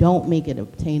you don't make it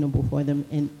obtainable for them,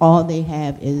 and all they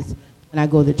have is, when I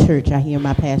go to church, I hear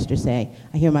my pastor say,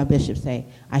 I hear my bishop say,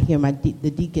 I hear the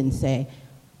deacon say,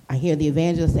 I hear the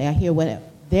evangelist say, I hear whatever.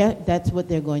 That's what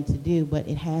they're going to do, but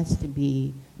it has to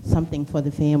be something for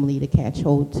the family to catch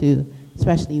hold to,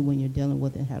 especially when you're dealing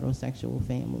with a heterosexual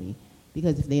family.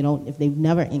 Because if they've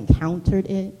never encountered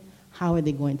it, how are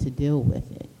they going to deal with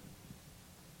it?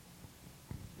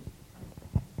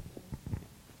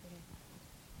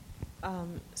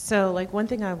 So, one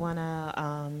thing I want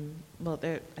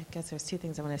to, I guess there's two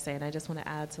things I want to say, and I just want to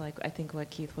add to, I think what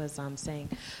Keith was saying.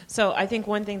 So, I think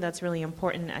one thing that's really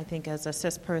important, I think, as a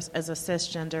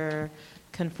cisgender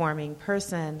conforming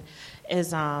person,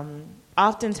 is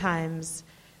oftentimes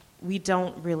we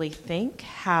don't really think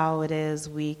how it is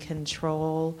we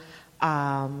control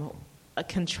our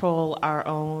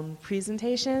own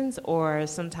presentations, or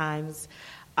sometimes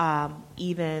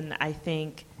even, I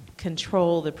think,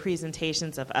 control the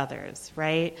presentations of others,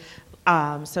 right?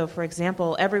 So, for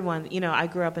example, everyone, I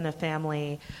grew up in a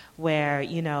family where,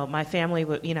 my family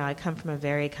would, I come from a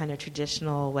very kind of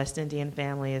traditional West Indian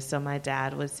family, so my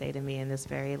dad would say to me in this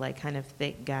very, kind of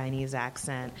thick Guyanese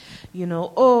accent,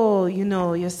 oh,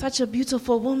 you're such a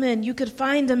beautiful woman, you could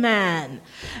find a man.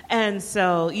 And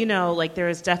so, there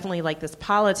was definitely, this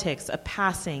politics of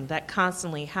passing that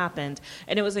constantly happened,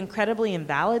 and it was incredibly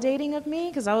invalidating of me,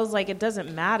 because I was like, it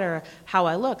doesn't matter how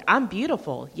I look. I'm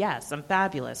beautiful. Yes, I'm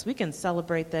fabulous. We can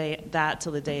celebrate that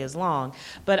till the day is long,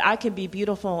 but I could be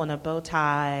beautiful in a bow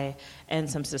tie and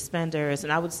some suspenders,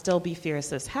 and I would still be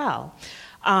fierce as hell.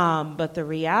 But the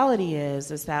reality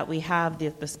is that we have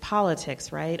this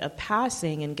politics, right, of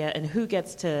passing and who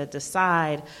gets to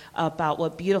decide about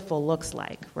what beautiful looks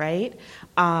like, right?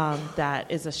 That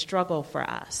is a struggle for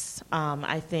us,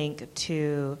 I think,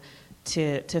 to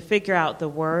figure out the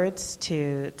words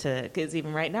because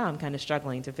even right now I'm kind of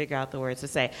struggling to figure out the words to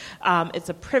say. It's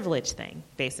a privilege thing,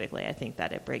 basically, I think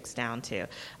that it breaks down to.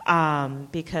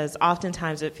 Because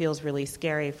oftentimes it feels really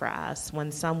scary for us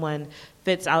when someone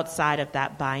fits outside of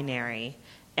that binary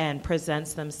and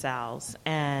presents themselves,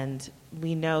 and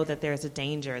we know that there's a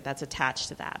danger that's attached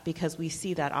to that, because we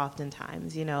see that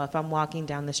oftentimes. If I'm walking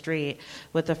down the street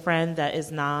with a friend that is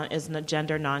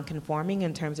gender non-conforming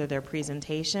in terms of their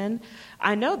presentation,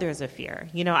 I know there's a fear.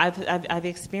 I've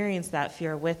experienced that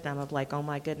fear with them of oh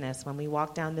my goodness, when we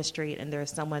walk down the street and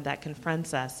there's someone that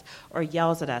confronts us or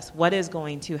yells at us, what is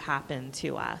going to happen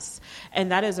to us?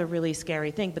 And that is a really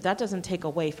scary thing, but that doesn't take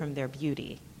away from their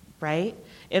beauty, right?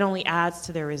 It only adds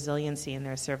to their resiliency and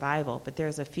their survival, but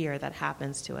there's a fear that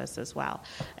happens to us as well.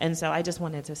 And so I just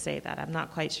wanted to say that. I'm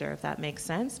not quite sure if that makes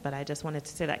sense, but I just wanted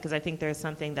to say that because I think there's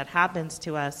something that happens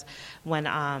to us when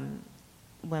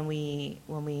we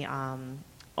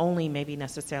only maybe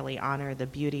necessarily honor the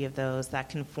beauty of those that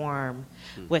conform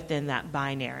within that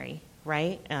binary,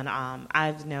 right? And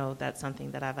I know that's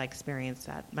something that I've experienced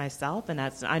that myself, and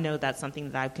I know that's something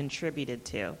that I've contributed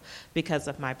to because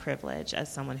of my privilege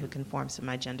as someone who conforms to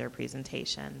my gender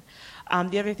presentation.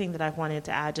 The other thing that I've wanted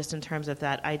to add, just in terms of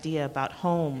that idea about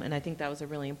home, and I think that was a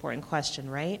really important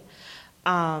question, right?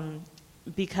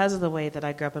 Because of the way that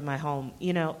I grew up in my home,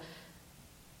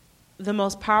 the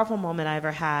most powerful moment I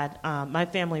ever had, my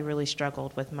family really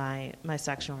struggled with my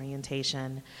sexual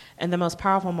orientation, and the most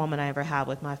powerful moment I ever had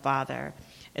with my father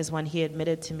is when he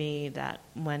admitted to me that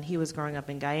when he was growing up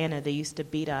in Guyana, they used to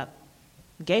beat up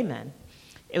gay men.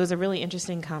 It was a really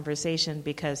interesting conversation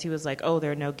because he was like, oh,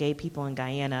 there are no gay people in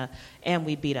Guyana, and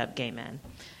we beat up gay men.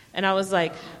 And I was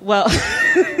like, well,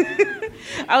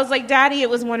 I was like, Daddy, it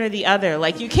was one or the other.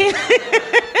 Like, you can't.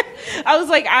 I was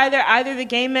like, either the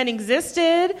gay men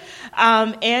existed,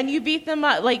 and you beat them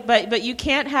up. Like, but you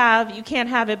can't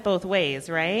have it both ways,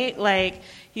 right? Like,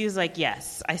 he was like,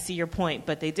 yes, I see your point,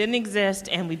 but they didn't exist,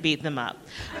 and we beat them up.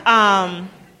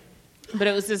 But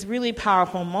it was this really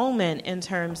powerful moment in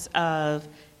terms of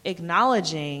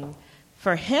acknowledging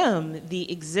for him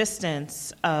the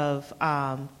existence of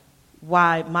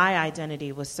why my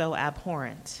identity was so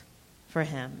abhorrent for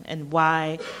him and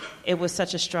why it was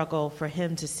such a struggle for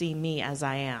him to see me as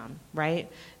I am,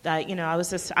 right? That,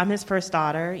 I'm his first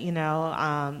daughter,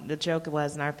 the joke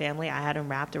was in our family, I had him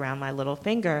wrapped around my little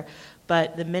finger,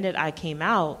 but the minute I came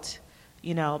out,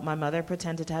 my mother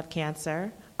pretended to have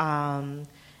cancer,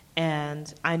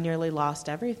 and I nearly lost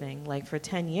everything. Like, for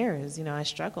 10 years, I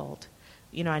struggled.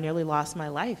 I nearly lost my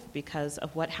life because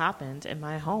of what happened in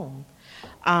my home.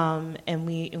 And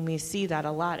we see that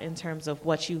a lot in terms of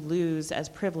what you lose as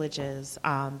privileges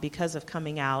because of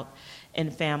coming out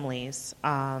in families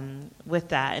with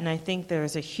that. And I think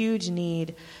there's a huge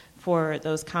need for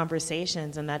those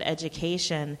conversations and that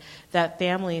education that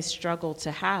families struggle to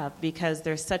have, because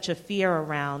there's such a fear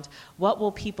around what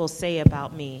will people say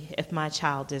about me if my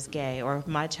child is gay, or if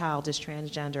my child is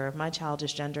transgender, or if my child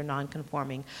is gender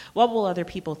nonconforming. What will other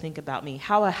people think about me?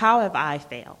 How have I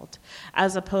failed?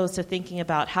 As opposed to thinking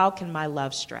about how can my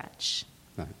love stretch,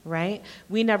 right?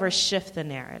 We never shift the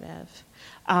narrative.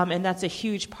 And that's a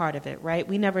huge part of it, right?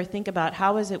 We never think about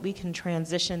how is it we can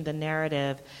transition the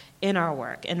narrative in our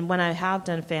work. And when I have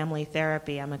done family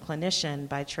therapy, I'm a clinician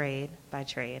by trade.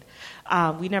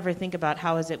 We never think about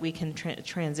how is it we can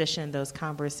transition those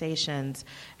conversations.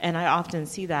 And I often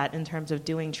see that in terms of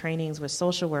doing trainings with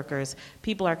social workers.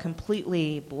 People are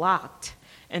completely blocked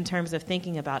in terms of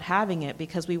thinking about having it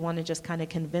because we want to just kind of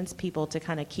convince people to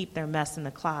kind of keep their mess in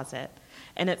the closet.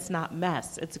 And it's not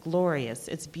mess, it's glorious,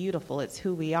 it's beautiful, it's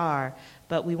who we are,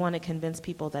 but we want to convince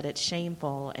people that it's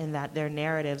shameful and that their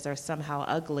narratives are somehow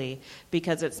ugly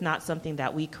because it's not something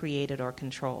that we created or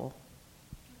control.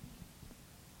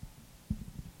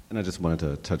 And I just wanted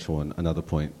to touch on another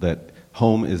point, that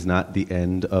home is not the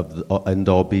end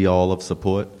all be all of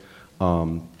support.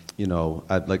 I've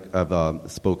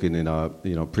spoken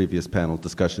in previous panel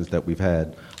discussions that we've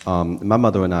had. My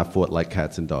mother and I fought like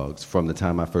cats and dogs from the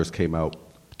time I first came out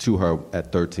to her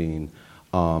at 13,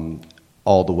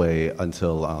 all the way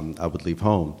until I would leave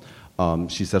home.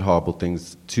 She said horrible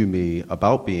things to me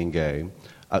about being gay.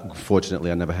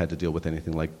 Fortunately, I never had to deal with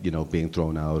anything like being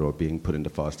thrown out or being put into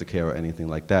foster care or anything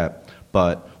like that.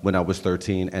 But when I was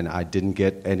 13 and I didn't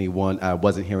get anyone, I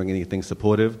wasn't hearing anything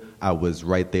supportive, I was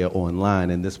right there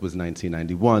online, and this was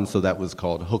 1991, so that was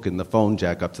called hooking the phone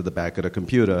jack up to the back of the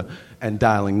computer and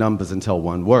dialing numbers until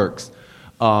one works.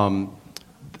 I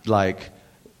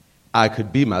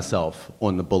could be myself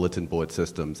on the bulletin board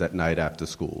systems at night after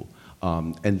school.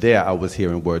 And there I was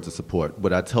hearing words of support.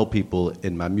 What I tell people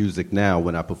in my music now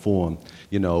when I perform,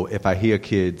 if I hear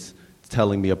kids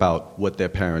telling me about what their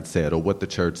parents said or what the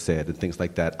church said and things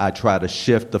like that, I try to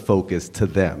shift the focus to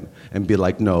them and be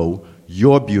like, no,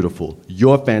 you're beautiful,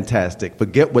 you're fantastic,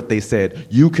 forget what they said,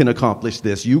 you can accomplish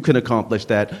this, you can accomplish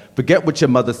that, forget what your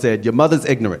mother said, your mother's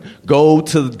ignorant, go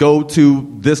to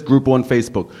this group on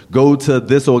Facebook, go to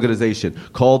this organization,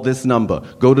 call this number,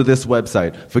 go to this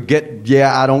website,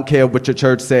 I don't care what your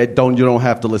church said, you don't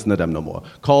have to listen to them no more.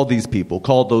 Call these people,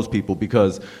 call those people,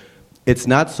 because it's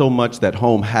not so much that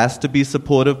home has to be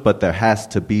supportive, but there has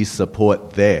to be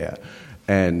support there.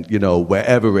 And,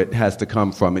 wherever it has to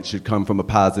come from, it should come from a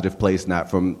positive place, not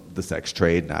from the sex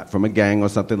trade, not from a gang or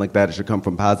something like that. It should come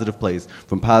from a positive place,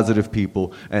 from positive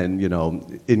people, and,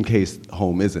 in case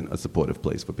home isn't a supportive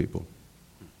place for people.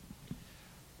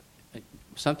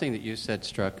 Something that you said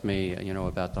struck me,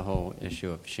 about the whole issue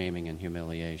of shaming and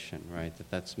humiliation, right?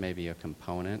 That's maybe a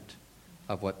component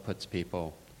of what puts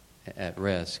people at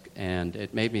risk. And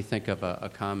it made me think of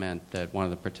a comment that one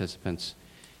of the participants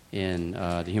in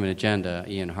the Human Agenda,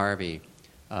 Ian Harvey,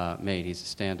 made. He's a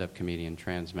stand-up comedian,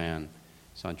 trans man.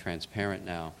 He's on Transparent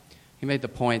now. He made the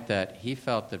point that he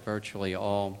felt that virtually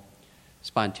all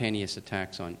spontaneous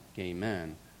attacks on gay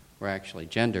men were actually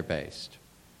gender-based.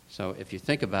 So if you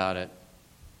think about it,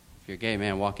 if you're a gay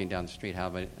man walking down the street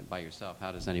by yourself,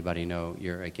 how does anybody know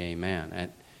you're a gay man?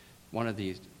 And one of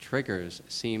these triggers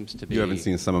seems to be... You haven't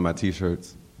seen some of my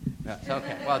T-shirts?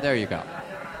 Okay, well, there you go.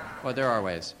 Well, there are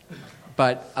ways.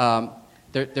 But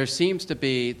there seems to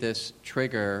be this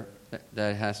trigger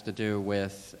that has to do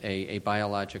with a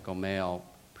biological male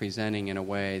presenting in a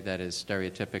way that is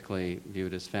stereotypically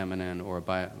viewed as feminine, or a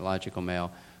biological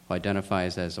male who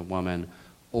identifies as a woman,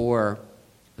 or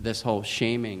this whole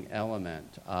shaming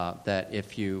element that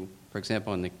if you For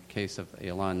example, in the case of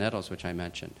Ilan Nettles, which I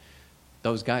mentioned,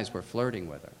 those guys were flirting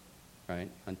with her, right,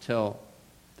 until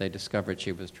they discovered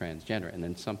she was transgender, and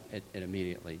then it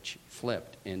immediately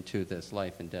flipped into this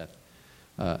life and death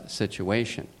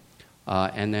situation.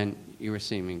 And then you were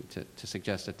seeming to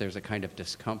suggest that there's a kind of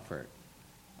discomfort,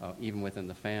 even within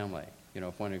the family.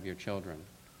 If one of your children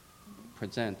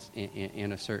presents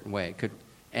in a certain way.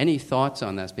 Any thoughts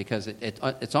on this? Because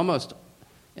it's almost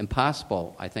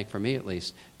impossible, I think, for me at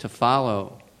least, to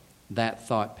follow that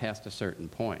thought past a certain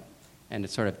point. And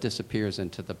it sort of disappears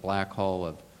into the black hole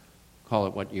of, call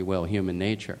it what you will, human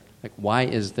nature. Like, why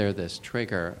is there this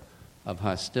trigger of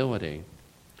hostility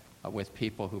with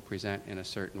people who present in a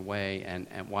certain way, and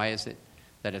why is it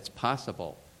that it's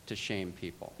possible to shame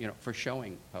people, for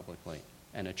showing publicly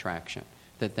an attraction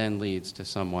that then leads to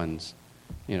someone's,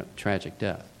 tragic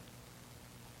death?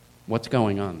 What's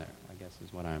going on there, I guess,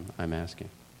 is what I'm asking.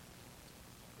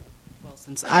 Well,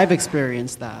 since I've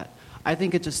experienced that, I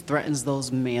think it just threatens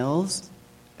those males,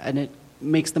 and it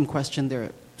makes them question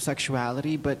their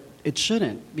sexuality, but it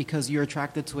shouldn't, because you're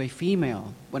attracted to a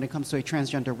female. When it comes to a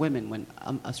transgender woman, when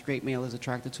a straight male is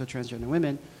attracted to a transgender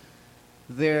woman,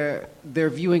 they're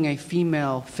viewing a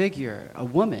female figure, a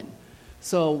woman.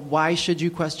 So why should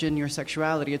you question your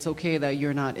sexuality? It's okay that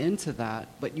you're not into that,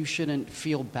 but you shouldn't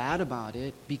feel bad about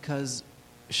it because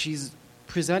she's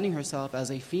presenting herself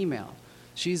as a female.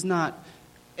 She's not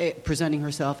presenting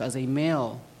herself as a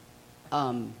male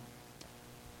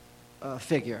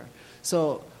figure.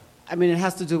 So, I mean, it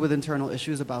has to do with internal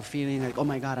issues about feeling like, oh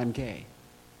my God, I'm gay.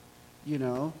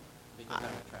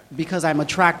 Because I'm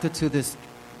attracted to this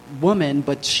woman,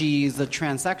 but she's a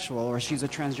transsexual, or she's a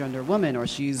transgender woman, or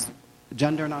she's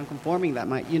gender nonconforming, that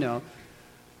might,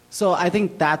 So I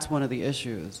think that's one of the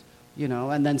issues,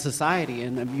 and then society,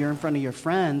 and if you're in front of your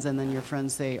friends, and then your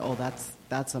friends say, oh,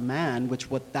 that's a man,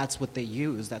 that's what they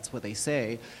use, that's what they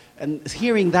say. And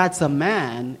hearing that's a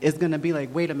man is going to be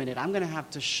like, wait a minute, I'm going to have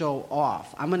to show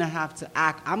off. I'm going to have to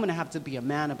act. I'm going to have to be a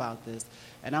man about this.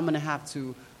 And I'm going to have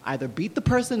to either beat the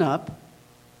person up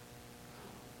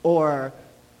or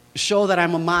show that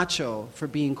I'm a macho for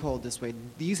being called this way.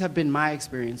 These have been my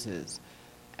experiences.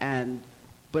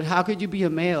 But how could you be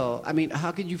a male? I mean,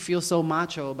 how could you feel so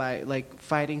macho by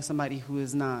fighting somebody who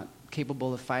is not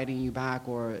capable of fighting you back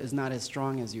or is not as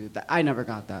strong as you? I never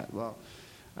got that. Well,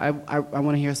 I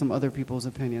want to hear some other people's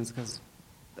opinions because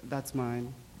that's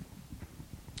mine.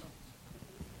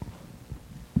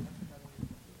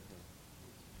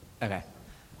 Okay.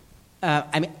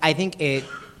 I think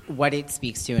what it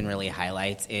speaks to and really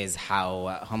highlights is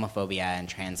how homophobia and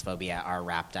transphobia are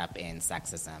wrapped up in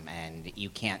sexism, and you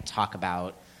can't talk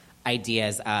about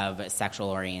ideas of sexual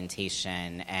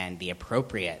orientation and the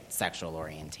appropriate sexual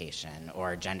orientation,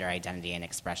 or gender identity and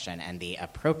expression and the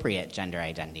appropriate gender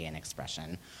identity and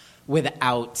expression,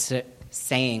 without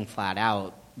saying flat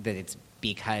out that it's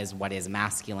because what is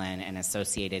masculine and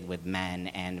associated with men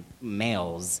and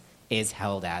males is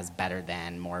held as better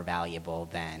than, more valuable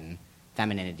than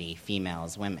femininity,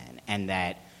 females, women, and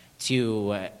that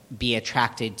to be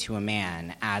attracted to a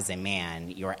man as a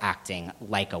man, you're acting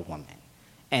like a woman.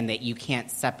 And that you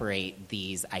can't separate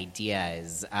these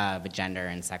ideas of gender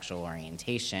and sexual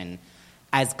orientation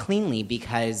as cleanly,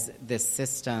 because the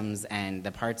systems and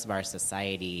the parts of our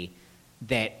society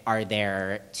that are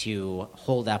there to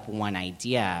hold up one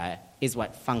idea is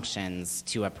what functions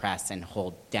to oppress and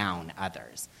hold down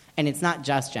others. And it's not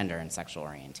just gender and sexual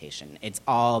orientation. It's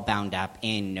all bound up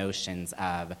in notions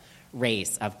of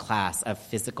race, of class, of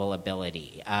physical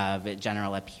ability, of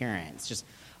general appearance. Just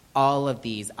all of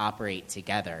these operate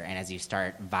together, and as you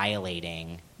start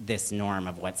violating this norm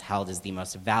of what's held as the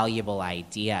most valuable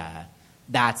idea,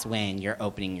 that's when you're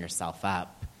opening yourself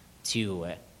up to,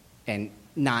 and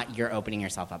not you're opening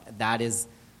yourself up.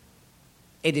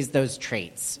 It is those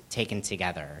traits taken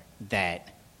together that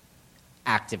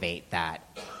activate that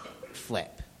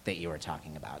flip that you were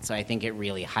talking about. So I think it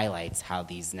really highlights how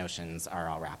these notions are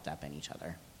all wrapped up in each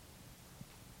other.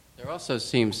 There also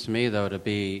seems to me, though, to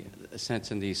be a sense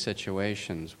in these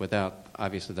situations, without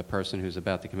obviously the person who's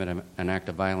about to commit an act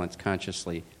of violence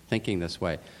consciously thinking this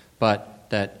way, but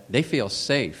that they feel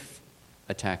safe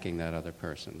attacking that other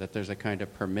person, that there's a kind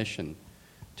of permission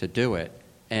to do it,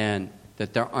 and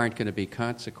that there aren't going to be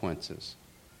consequences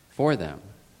for them.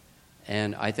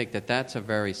 And I think that that's a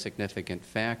very significant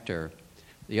factor.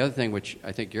 The other thing which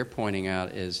I think you're pointing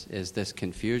out is this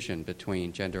confusion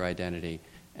between gender identity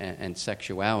and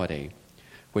sexuality,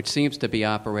 which seems to be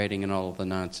operating in all of the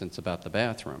nonsense about the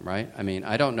bathroom, right? I mean,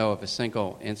 I don't know of a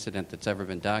single incident that's ever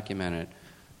been documented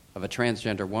of a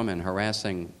transgender woman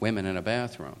harassing women in a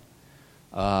bathroom.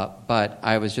 But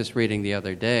I was just reading the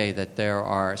other day that there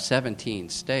are 17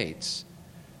 states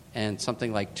and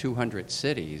something like 200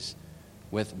 cities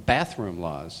with bathroom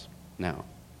laws now,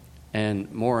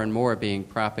 and more being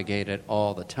propagated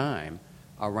all the time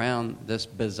around this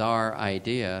bizarre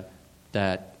idea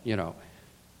that,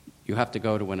 you have to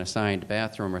go to an assigned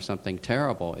bathroom or something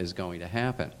terrible is going to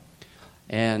happen.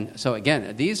 And so,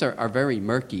 again, these are very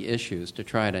murky issues to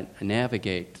try to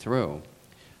navigate through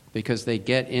because they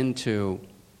get into,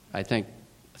 I think,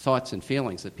 thoughts and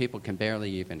feelings that people can barely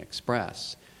even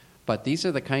express. But these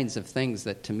are the kinds of things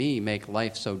that, to me, make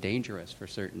life so dangerous for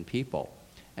certain people.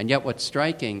 And yet what's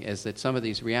striking is that some of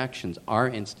these reactions are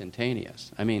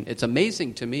instantaneous. I mean, it's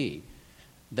amazing to me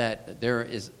that there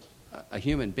is a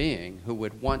human being who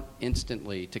would want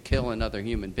instantly to kill another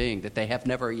human being that they have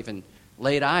never even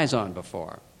laid eyes on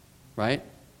before, right?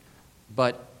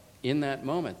 But in that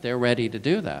moment, they're ready to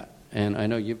do that. And I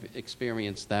know you've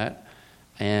experienced that,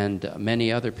 and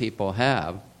many other people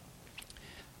have.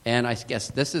 And I guess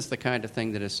this is the kind of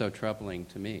thing that is so troubling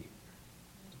to me.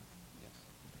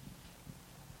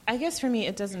 I guess for me,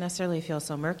 it doesn't necessarily feel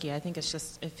so murky. I think it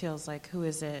feels like, who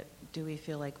is it? Do we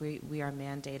feel like we are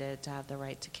mandated to have the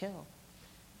right to kill?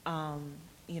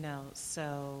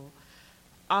 So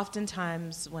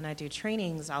oftentimes when I do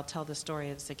trainings, I'll tell the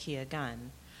story of Zakiya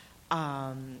Gunn.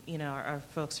 Are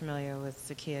folks familiar with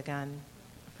Zakiya Gunn?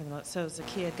 So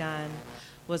Zakiya Gunn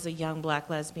was a young black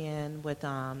lesbian with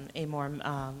a more,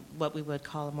 what we would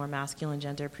call a more masculine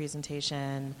gender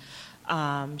presentation.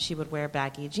 She would wear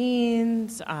baggy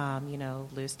jeans,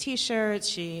 loose T-shirts.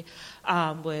 She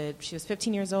was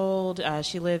 15 years old.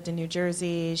 She lived in New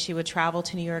Jersey. She would travel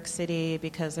to New York City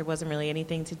because there wasn't really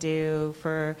anything to do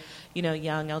for,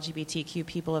 young LGBTQ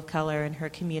people of color in her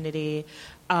community.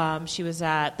 She was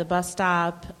at the bus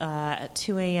stop at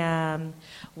 2 a.m.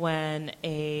 when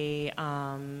a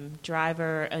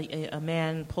driver, a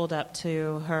man pulled up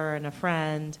to her and a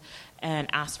friend and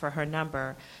asked for her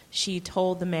number. She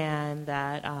told the man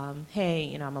that,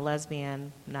 hey, I'm a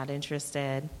lesbian, not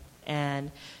interested. And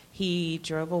he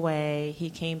drove away, he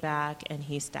came back, and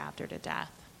he stabbed her to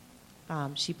death.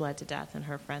 She bled to death in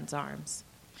her friend's arms.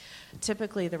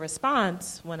 Typically the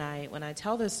response when I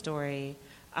tell this story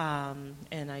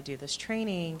and I do this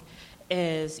training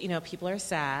is, people are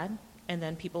sad, and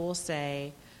then people will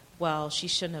say, well, she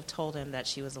shouldn't have told him that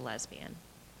she was a lesbian.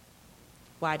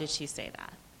 Why did she say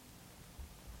that?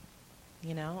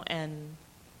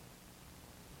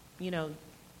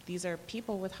 These are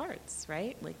people with hearts,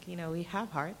 right? We have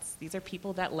hearts. These are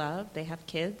people that love. They have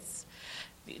kids.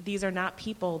 These are not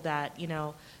people that,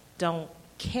 don't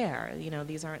care.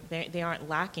 They aren't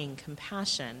lacking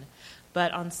compassion.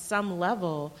 But on some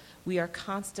level, we are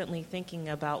constantly thinking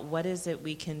about what is it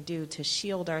we can do to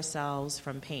shield ourselves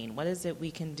from pain? What is it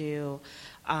we can do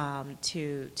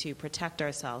to protect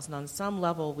ourselves? And on some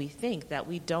level, we think that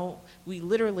we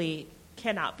literally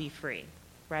cannot be free,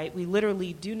 right? We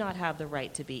literally do not have the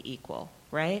right to be equal,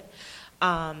 right?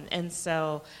 And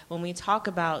so when we talk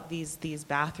about these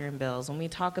bathroom bills, when we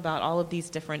talk about all of these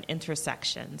different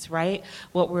intersections, right,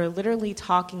 what we're literally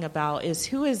talking about is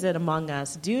who is it among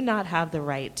us do not have the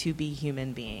right to be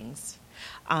human beings.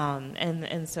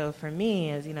 And so for me,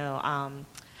 as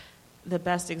the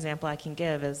best example I can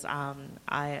give is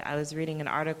I was reading an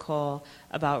article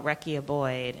about Rekia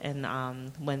Boyd,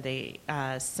 and when they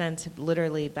sent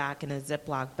literally back in a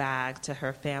Ziploc bag to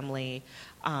her family,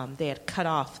 they had cut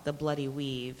off the bloody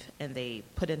weave, and they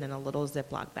put it in a little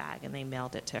Ziploc bag, and they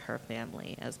mailed it to her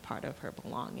family as part of her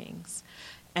belongings.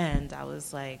 And I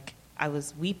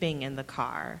was weeping in the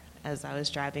car as I was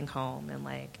driving home, and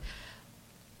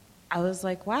I was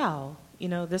like, wow.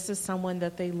 This is someone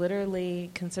that they literally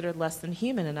considered less than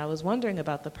human, and I was wondering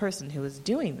about the person who was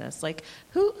doing this.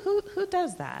 Who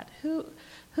does that? Who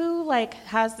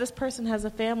this person has a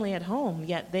family at home,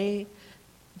 yet they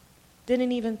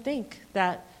didn't even think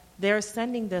that they're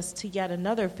sending this to yet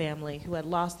another family who had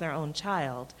lost their own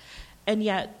child. And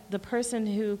yet the person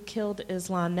who killed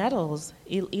Elon Nettles,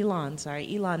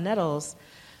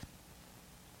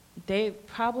 they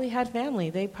probably had family.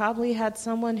 They probably had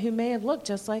someone who may have looked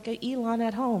just like a Elon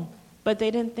at home, but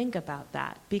they didn't think about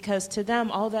that because to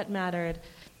them all that mattered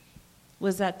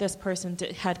was that this person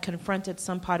had confronted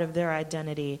some part of their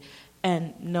identity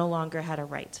and no longer had a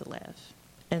right to live.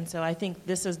 And so I think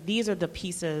these are the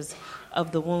pieces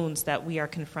of the wounds that we are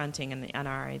confronting in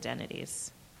our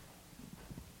identities.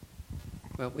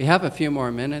 Well, we have a few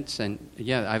more minutes, and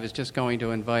I was just going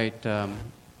to invite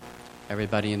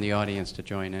everybody in the audience to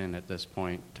join in at this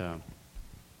point.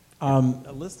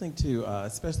 Listening to,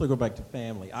 especially go back to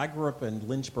family, I grew up in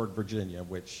Lynchburg, Virginia,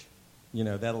 which,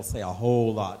 that'll say a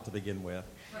whole lot to begin with.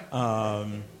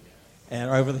 and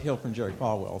over the hill from Jerry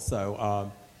Falwell.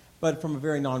 So, but from a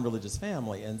very non-religious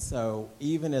family. And so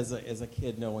even as a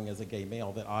kid, knowing as a gay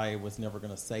male that I was never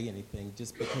going to say anything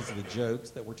just because of the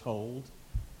jokes that were told,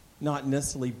 not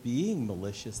necessarily being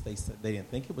malicious, they didn't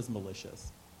think it was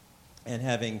malicious. And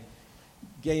having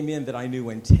gay men that I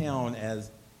knew in town as,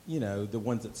 the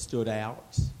ones that stood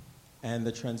out, and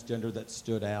the transgender that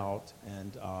stood out,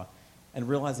 and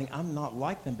realizing I'm not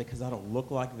like them because I don't look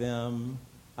like them,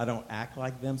 I don't act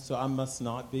like them, so I must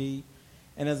not be.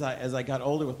 And as I got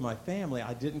older with my family,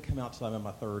 I didn't come out till I'm in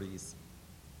my 30s.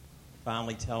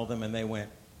 Finally tell them, and they went,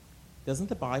 "Doesn't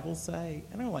the Bible say?"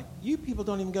 And I'm like, "You people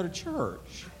don't even go to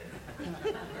church."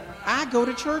 I go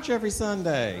to church every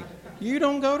Sunday. You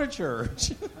don't go to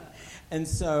church. And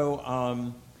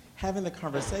so having the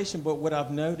conversation, but what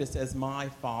I've noticed as my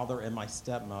father and my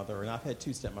stepmother, and I've had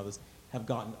two stepmothers, have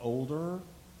gotten older,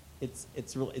 it's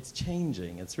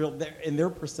changing. It's real, and their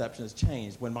perception has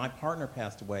changed. When my partner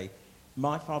passed away,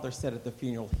 my father said at the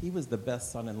funeral, he was the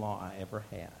best son-in-law I ever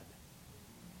had.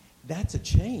 That's a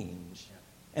change,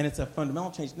 and it's a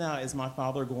fundamental change. Now, is my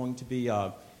father going to be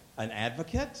an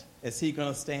advocate? Is he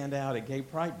going to stand out at gay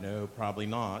pride? No, probably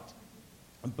not.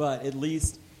 But at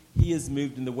least he has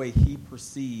moved in the way he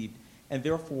perceived, and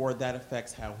therefore that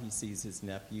affects how he sees his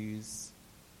nephews,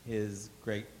 his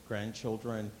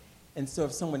great-grandchildren. And so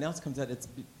if someone else comes out, it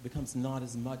becomes not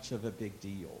as much of a big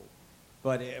deal.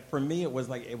 But for me, it was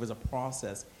a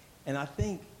process. And I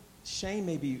think shame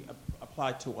may be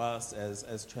applied to us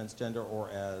as transgender or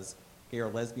as gay or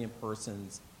lesbian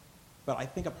persons, but I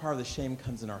think a part of the shame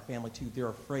comes in our family, too. They're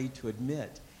afraid to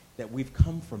admit that we've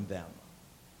come from them.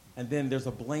 And then there's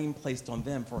a blame placed on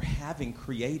them for having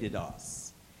created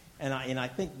us. And I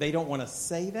think they don't want to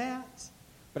say that,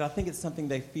 but I think it's something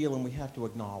they feel, and we have to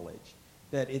acknowledge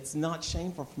that it's not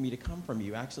shameful for me to come from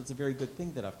you. Actually, it's a very good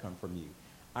thing that I've come from you.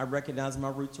 I recognize my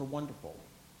roots are wonderful,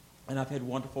 and I've had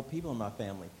wonderful people in my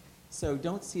family. So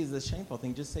don't see it as a shameful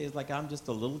thing. Just say it's like I'm just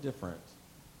a little different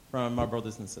from my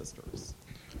brothers and sisters.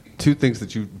 Two things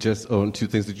that you just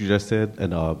said,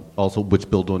 and also which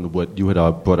build on what you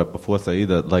had brought up before,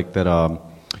 Saida, like that,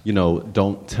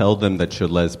 don't tell them that you're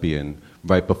lesbian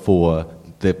right before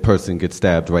the person gets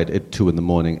stabbed right at 2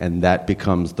 a.m, and that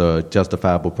becomes the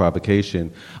justifiable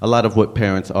provocation. A lot of what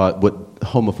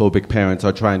homophobic parents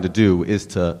are trying to do is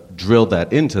to drill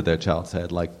that into their child's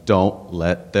head, like, don't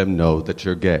let them know that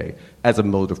you're gay, as a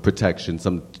mode of protection.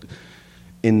 The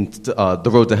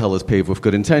road to hell is paved with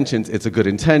good intentions. It's a good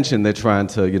intention. They're trying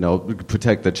to,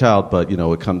 protect the child, but,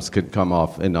 it can come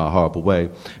off in a horrible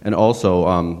way. And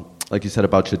also, like you said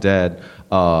about your dad,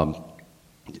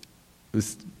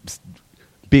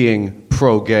 being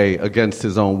pro-gay against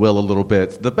his own will a little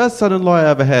bit. The best son-in-law I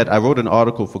ever had, I wrote an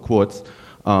article for Quartz.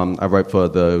 I write for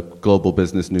the global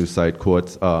business news site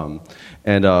Quartz.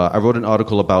 And I wrote an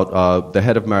article about the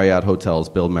head of Marriott Hotels,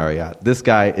 Bill Marriott. This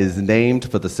guy is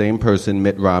named for the same person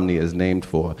Mitt Romney is named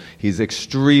for. He's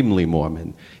extremely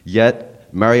Mormon. Yet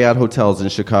Marriott Hotels in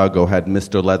Chicago had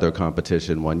Mr. Leather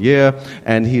competition one year,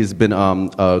 and he's been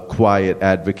a quiet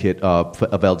advocate of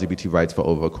LGBT rights for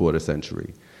over a quarter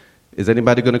century. Is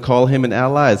anybody going to call him an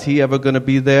ally? Is he ever going to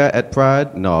be there at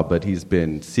Pride? No, but he's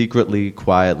been secretly,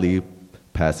 quietly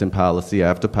passing policy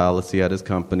after policy at his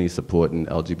company, supporting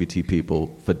LGBT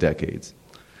people for decades.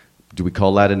 Do we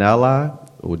call that an ally,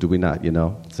 or do we not?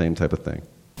 Same type of thing.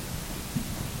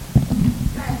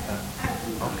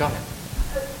 Oh, go ahead.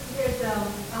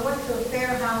 I went to a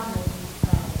fair housing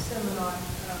seminar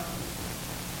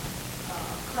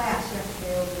class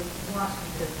yesterday over in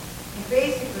Washington. And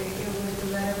basically, it was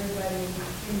to let everybody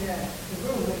in the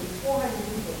room, maybe 400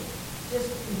 people, just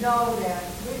know that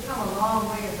we've come a long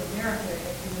way as America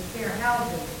in the Fair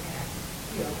Housing Act.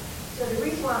 So the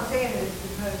reason why I'm saying it is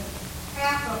because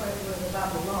half of it was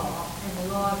about the law and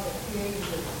the laws that created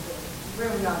it, where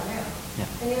we are now.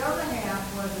 Yeah. And the other half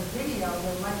was a video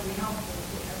that might be helpful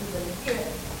to everybody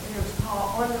here. And it was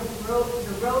called On the Road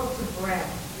to Brown versus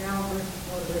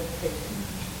Board of Education.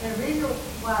 And the reason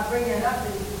why I bring that up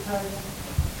is because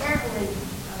apparently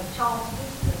Charles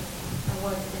Houston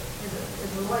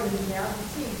is a lawyer who's now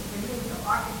deceased, and he was the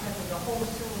architect of the whole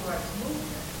civil rights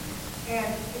movement. And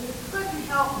you couldn't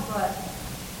help but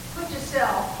put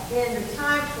yourself in the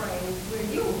time frame where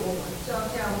you were born. So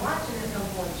I'm watching this, I'm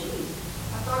going, geez,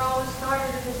 I thought all this started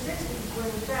in the 60s, when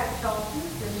in fact Charles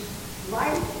Houston's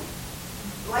life's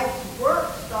work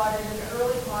started in the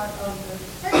early part of the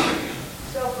century.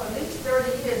 So for at least 30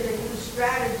 years, they used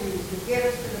strategies to get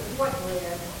us to the point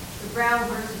where the Brown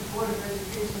versus Board of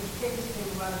Education case came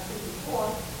around in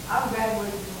 54. I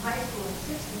graduated from high school in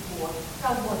 64. So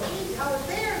I'm going, geez, I was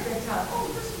there at that time. Oh,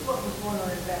 this is what was going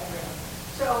on in the background.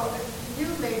 So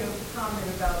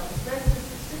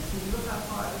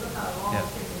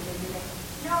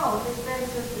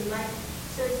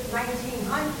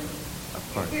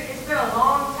It's been a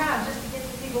long time just to get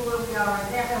the people where we are right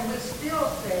now, and we're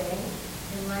still saying,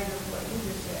 in light of what you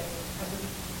just said,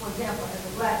 for example, as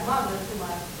a black mother to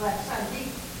my black son,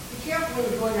 be careful when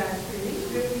you're going down the street.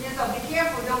 He's 50 years old. Be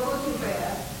careful, don't go too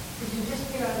fast, because you just,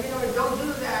 don't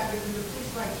do that because the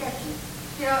police might catch you.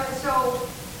 And so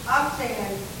I'm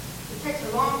saying it takes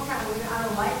a long time. I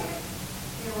don't like it.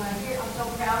 When I hear, I'm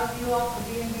so proud of you all for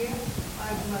being here.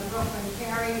 My girlfriend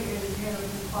Carrie is head of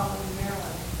the Department of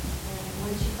Maryland, and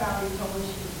when she finally told me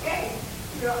she was gay,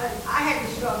 and I had to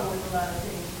struggle with a lot of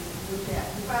things with that.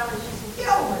 And finally she said, "Get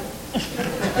over it."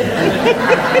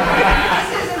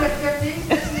 This isn't the 50s.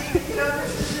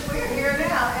 We're here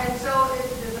now, and so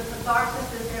there's a catharsis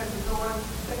that has to go on.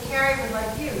 But Carrie was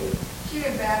like you; she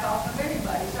didn't back off from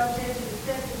anybody. So I'm saying to the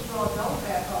extent that you all don't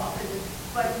back off,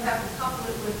 but you have to couple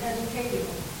it with educating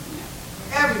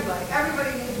everybody.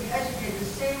 Everybody needs to be educated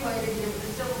the same way they did with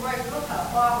the civil rights. Look how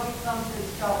far we've come since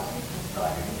Charles Houston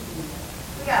started.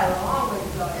 We got a long way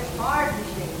to go. It's hard to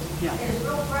change. Yeah. And it's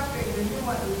real frustrating to hear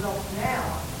what the results now.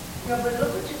 But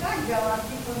look what you got. You got a lot of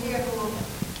people here who,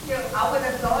 I would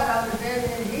have thought I would have been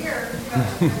in here. At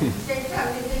the same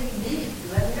time, anything you need,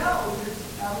 let me know.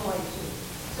 I'm going to.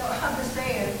 So I'm just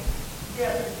saying,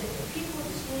 people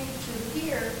just need to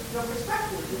hear your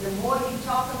perspective. And the more you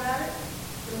talk about it,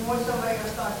 the more somebody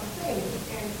will start to think.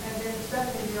 And then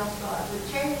suddenly they'll start. The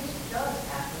change does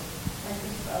happen. Like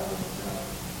this fellow's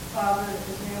father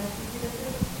is now speaking of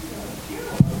this,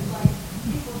 it's like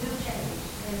people do change.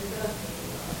 And it does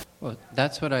change. Well,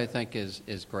 that's what I think is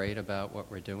great about what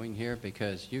we're doing here,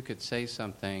 because you could say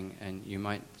something and you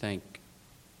might think,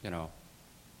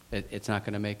 it's not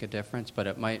going to make a difference, but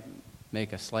it might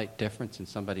make a slight difference in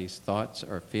somebody's thoughts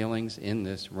or feelings in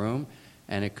this room,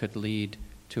 and it could lead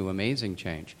to amazing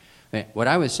change. What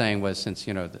I was saying was, since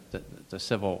the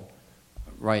civil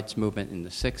rights movement in the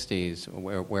 60s,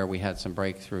 where we had some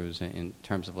breakthroughs in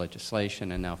terms of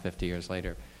legislation, and now 50 years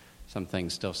later, some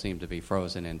things still seem to be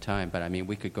frozen in time. But I mean,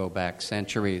 we could go back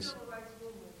centuries.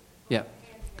 Yeah,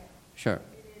 sure.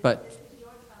 But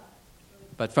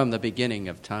from the beginning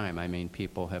of time, I mean,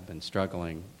 people have been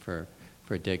struggling for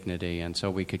dignity, and so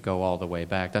we could go all the way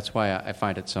back. That's why I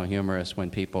find it so humorous when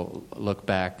people look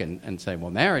back and say,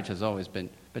 well, marriage has always been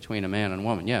between a man and a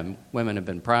woman. Yeah, women have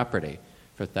been property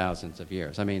for thousands of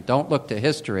years. I mean, don't look to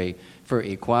history for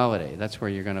equality. That's where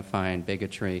you're going to find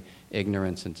bigotry,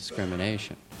 ignorance, and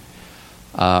discrimination.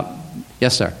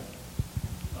 Yes, sir.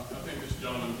 I think this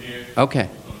gentleman here Okay. is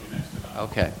going to be next to that.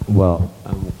 Okay. Well,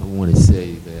 I want to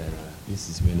say that this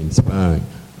has been inspiring,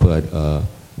 but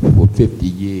for 50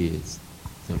 years,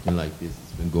 something like this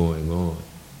has been going on.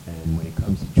 And when it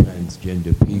comes to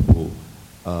transgender people,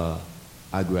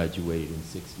 I graduated in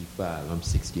 65. I'm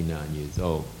 69 years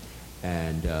old.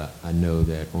 And I know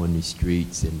that on the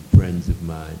streets, and friends of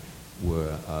mine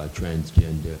were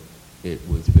transgender, it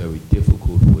was very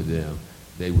difficult for them.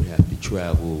 They would have to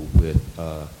travel with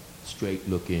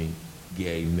straight-looking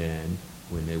gay men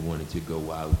when they wanted to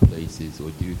go out places or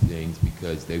do things,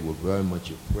 because they were very much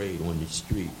afraid on the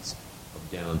streets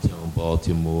of downtown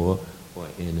Baltimore or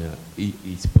in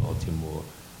East Baltimore,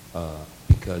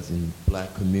 because in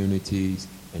black communities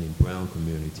and in brown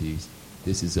communities,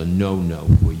 this is a no-no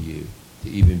for you to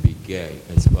even be gay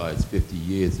as far as 50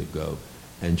 years ago.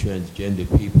 And transgender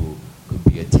people could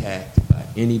be attacked by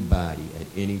anybody at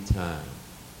any time.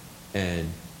 And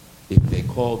if they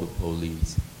called the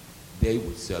police, they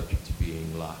were subject to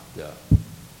being locked up,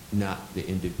 not the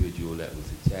individual that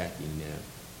was attacking them.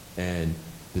 And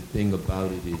the thing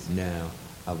about it is now,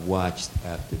 I've watched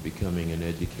after becoming an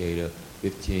educator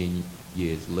 15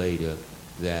 years later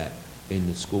that in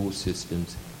the school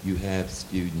systems, you have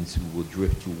students who will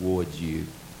drift towards you,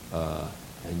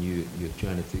 and you're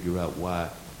trying to figure out why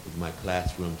is my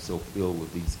classroom so filled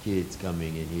with these kids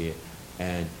coming in here.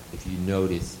 And if you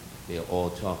notice, they're all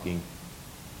talking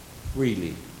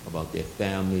freely about their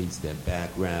families, their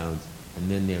backgrounds, and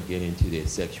then they'll get into their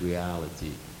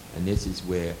sexuality. And this is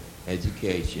where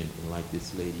education, and like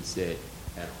this lady said,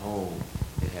 at home,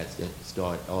 it has to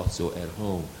start also at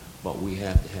home. But we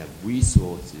have to have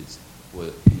resources for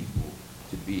people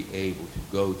to be able to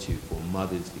go to, for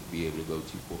mothers to be able to go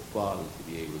to, for fathers to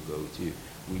be able to go to.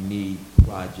 We need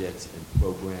projects and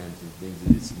programs and things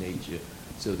of this nature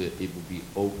so that it will be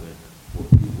open for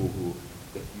people who,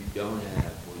 if you don't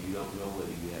have, or you don't know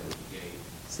whether you have a gay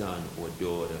son or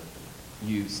daughter,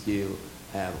 you still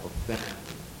have a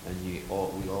family, and we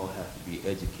all have to be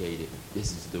educated.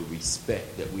 This is the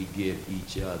respect that we give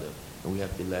each other, and we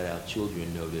have to let our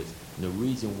children know this. And the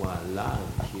reason why a lot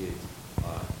of kids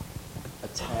are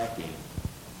attacking,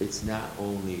 it's not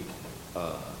only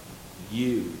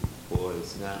you or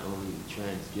it's not only the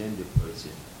transgender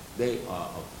person, they are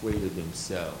afraid of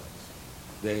themselves.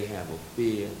 They have a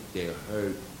fear, they're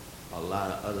hurt, a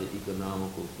lot of other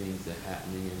economical things are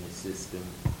happening in the system.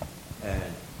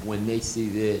 And when they see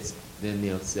this, then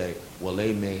they'll say, well,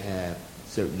 they may have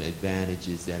certain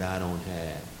advantages that I don't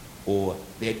have, or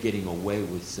they're getting away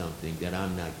with something that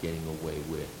I'm not getting away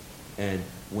with. And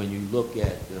when you look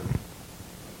at them,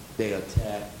 they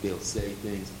attack, they'll say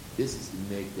things. This is to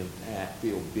make them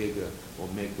feel bigger or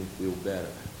make them feel better.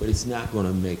 But it's not going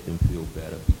to make them feel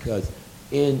better, because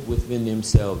within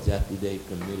themselves, after they've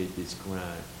committed this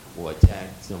crime or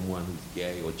attacked someone who's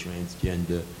gay or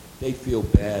transgender, they feel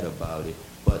bad about it.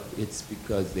 But it's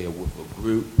because they're with a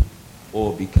group,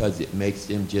 or because it makes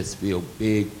them just feel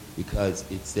big, because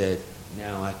it says,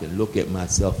 now I can look at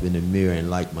myself in the mirror and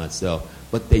like myself.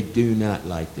 But they do not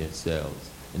like themselves.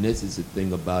 And this is the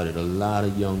thing about it. A lot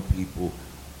of young people,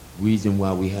 reason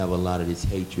why we have a lot of this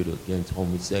hatred against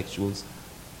homosexuals,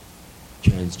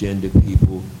 transgender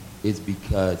people, is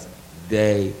because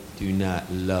they do not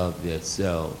love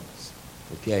themselves.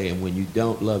 Okay? And when you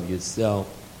don't love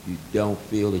yourself, you don't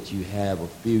feel that you have a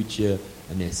future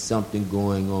and there's something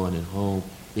going on at home,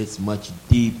 it's much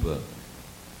deeper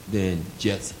than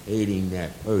just hating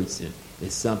that person.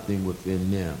 It's something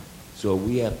within them. So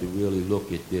we have to really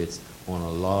look at this on a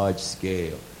large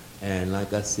scale. And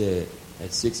like I said,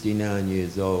 at 69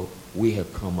 years old, we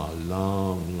have come a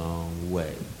long, long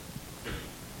way.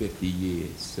 50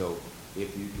 years. So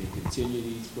if you can continue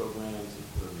these programs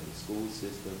and put them in the school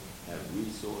system, have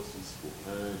resources for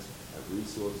parents, have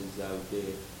resources out there,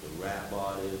 the rap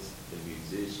artists, the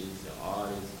musicians, the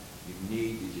artists, you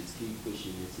need to just keep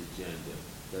pushing this agenda,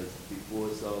 because before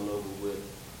it's all over with,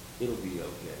 it'll be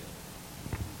okay.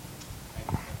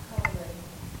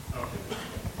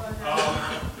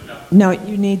 No,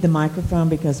 you need the microphone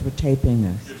because we're taping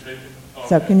this. You're taping? Okay.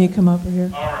 So can you come over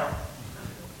here? All right.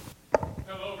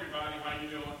 Hello, everybody. How you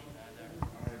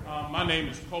doing? My name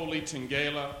is Coley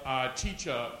Tengela. I teach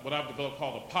what I've developed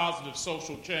called a positive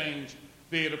social change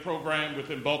theater program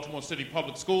within Baltimore City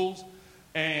Public Schools.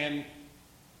 And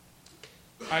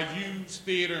I use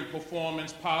theater and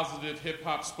performance, positive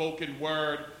hip-hop, spoken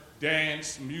word,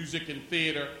 dance, music, and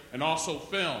theater, and also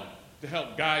film to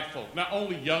help guide folk. Not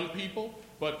only young people,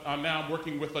 but now I'm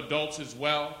working with adults as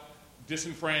well,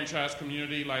 disenfranchised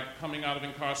community, like coming out of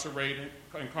incarceration,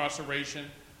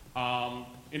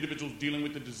 individuals dealing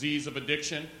with the disease of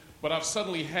addiction. But I've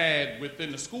suddenly had,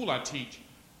 within the school I teach,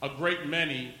 a great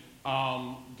many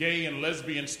gay and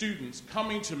lesbian students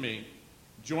coming to me,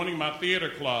 joining my theater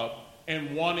club,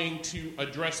 and wanting to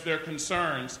address their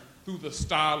concerns through the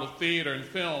style of theater and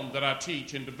film that I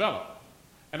teach and develop.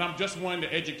 And I'm just wanting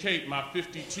to educate my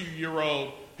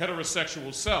 52-year-old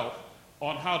heterosexual self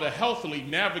on how to healthily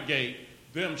navigate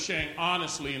them sharing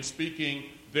honestly and speaking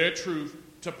their truth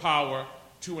to power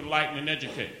to enlighten and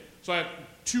educate. So I have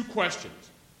two questions.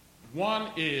 One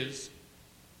is,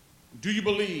 do you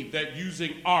believe that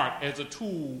using art as a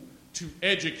tool to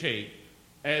educate,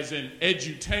 as an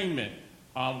edutainment,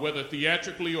 whether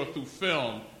theatrically or through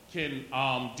film, can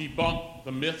debunk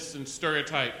the myths and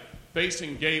stereotypes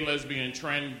facing gay, lesbian, and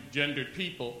transgendered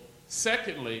people?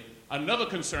 Secondly, another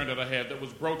concern that I have that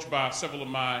was broached by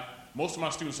most of my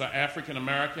students are African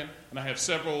American, and I have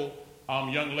several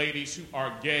young ladies who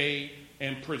are gay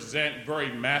and present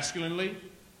very masculinely.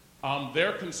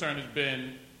 Their concern has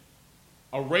been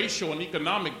a racial and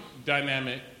economic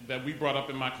dynamic that we brought up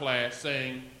in my class,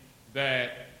 saying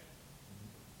that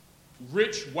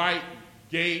rich white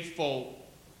gay folk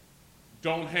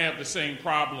don't have the same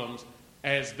problems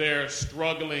as they're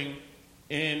struggling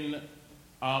in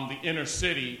the inner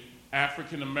city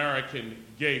African-American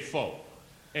gay folk.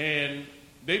 And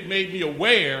they've made me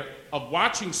aware of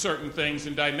watching certain things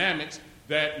and dynamics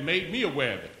that made me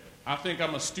aware of it. I think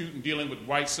I'm a student dealing with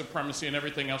white supremacy and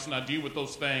everything else, and I deal with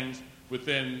those things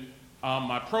within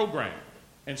my program.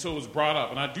 And so it was brought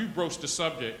up. And I do broach the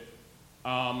subject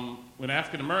with the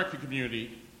African-American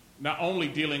community, not only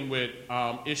dealing with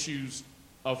issues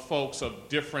of folks of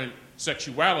different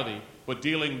sexuality, but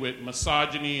dealing with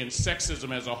misogyny and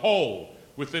sexism as a whole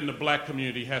within the black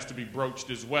community has to be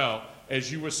broached as well.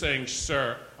 As you were saying,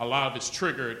 sir, a lot of it's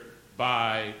triggered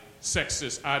by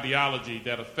sexist ideology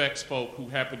that affects folk who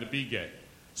happen to be gay.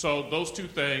 So those two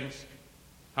things,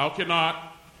 how can art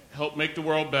help make the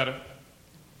world better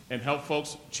and help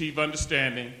folks achieve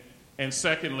understanding? And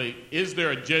secondly, is there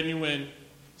a genuine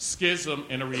schism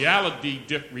and a reality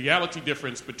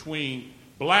difference between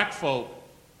black folk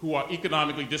who are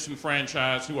economically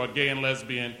disenfranchised, who are gay and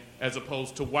lesbian, as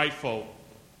opposed to white folk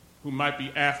who might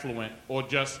be affluent, or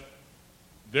just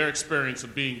their experience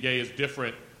of being gay is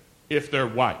different if they're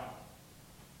white?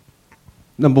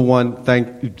 Number one,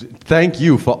 thank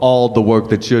you for all the work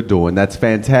that you're doing. That's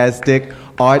fantastic.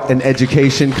 Art and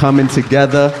education coming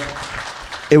together.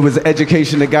 It was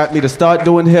education that got me to start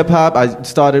doing hip-hop. I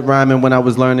started rhyming when I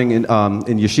was learning in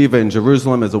yeshiva in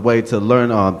Jerusalem as a way to learn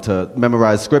to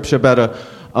memorize scripture better.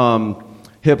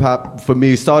 Hip-hop, for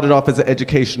me, started off as an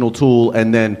educational tool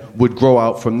and then would grow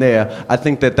out from there. I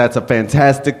think that that's a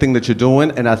fantastic thing that you're doing,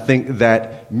 and I think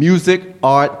that music,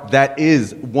 art, that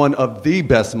is one of the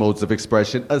best modes of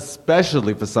expression,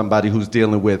 especially for somebody who's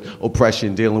dealing with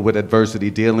oppression, dealing with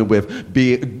adversity, dealing with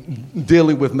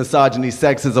misogyny,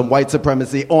 sexism, white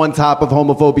supremacy, on top of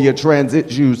homophobia, trans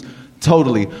issues,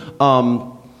 totally.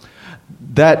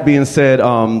 That being said,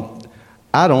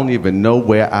 I don't even know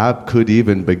where I could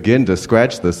even begin to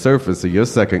scratch the surface of your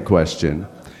second question.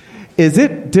 Is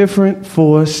it different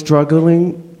for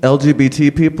struggling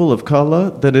LGBT people of color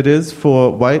than it is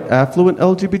for white, affluent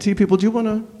LGBT people? Do you want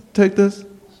to take this?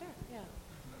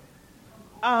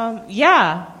 Sure,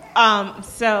 yeah.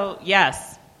 So,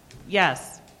 yes,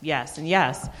 and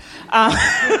yes.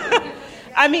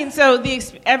 I mean, so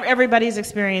everybody's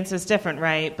experience is different,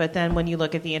 right? But then when you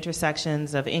look at the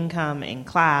intersections of income and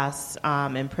class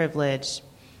and privilege,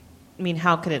 I mean,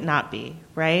 how could it not be,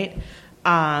 right?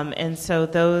 And so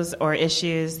those are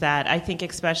issues that I think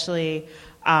especially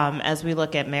as we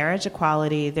look at marriage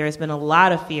equality, there's been a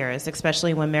lot of fears,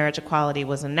 especially when marriage equality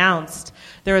was announced.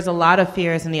 There was a lot of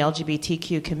fears in the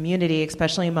LGBTQ community,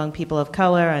 especially among people of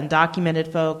color,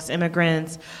 undocumented folks,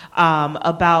 immigrants,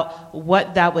 about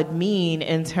what that would mean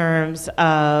in terms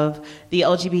of the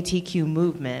LGBTQ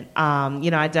movement.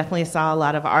 I definitely saw a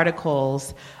lot of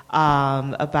articles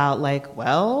about like,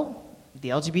 well, the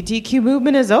LGBTQ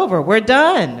movement is over. We're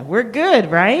done. We're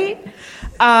good, right?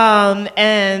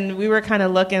 And we were kind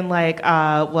of looking like,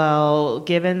 well,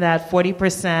 given that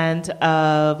 40%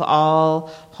 of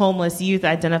all homeless youth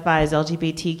identify as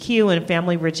LGBTQ and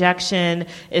family rejection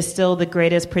is still the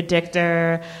greatest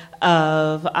predictor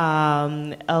of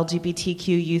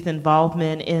LGBTQ youth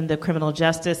involvement in the criminal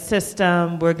justice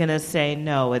system, we're going to say,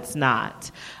 no, it's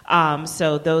not.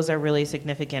 So those are really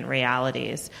significant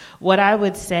realities. What I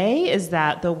would say is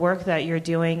that the work that you're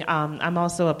doing, I'm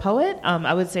also a poet,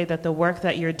 I would say that the work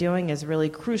that you're doing is really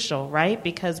crucial, right?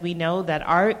 Because we know that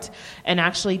art and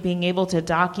actually being able to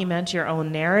document your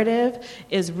own narrative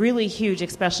is really huge,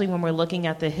 especially when we're looking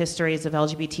at the histories of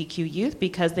LGBTQ youth,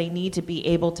 because they need to be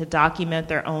able to document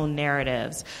their own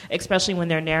narratives, especially when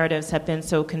their narratives have been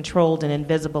so controlled and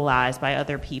invisibilized by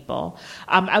other people.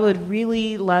 I would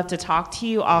really love to talk to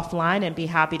you offline and be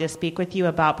happy to speak with you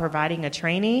about providing a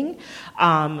training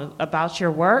about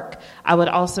your work. I would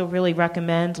also really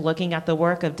recommend looking at the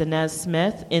work of Denez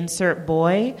Smith, insert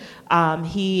boy.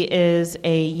 He is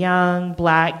a young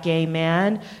black gay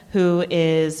man who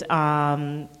is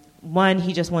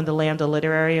he just won the Lambda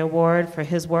Literary Award for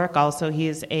his work. Also,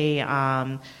 he's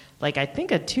a I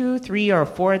think a 2, 3, or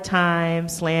 4-time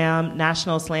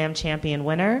national slam champion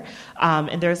winner.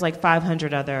 And there's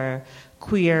 500 other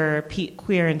queer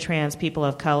and trans people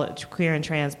of color, queer and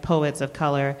trans poets of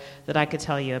color that I could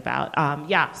tell you about.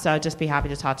 So I'd just be happy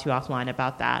to talk to you offline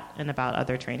about that and about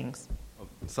other trainings.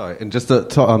 Sorry, and just to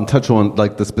touch on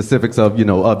the specifics of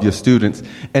of your students.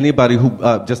 Anybody who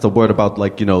just a word about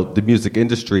the music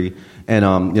industry and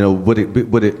what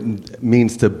it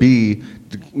means to be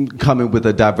coming with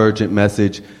a divergent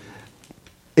message.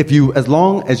 As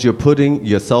long as you're putting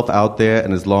yourself out there,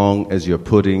 and as long as you're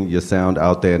putting your sound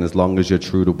out there, and as long as you're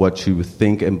true to what you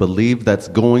think and believe, that's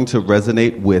going to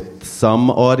resonate with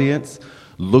some audience.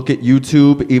 Look at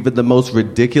YouTube. Even the most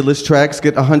ridiculous tracks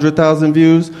get 100,000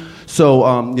 views.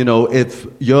 So, if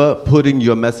you're putting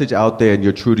your message out there and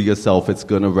you're true to yourself, it's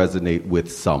going to resonate with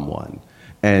someone.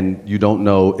 And you don't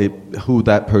know who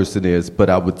that person is, but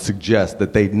I would suggest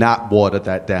that they not water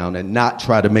that down and not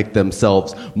try to make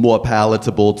themselves more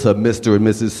palatable to Mr. and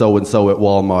Mrs. So-and-so at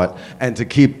Walmart, and to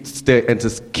keep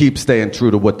staying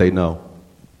true to what they know.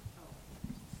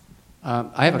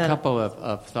 I have a couple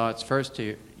of thoughts. First,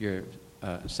 to your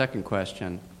second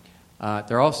question.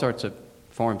 There are all sorts of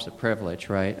forms of privilege,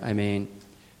 right? I mean,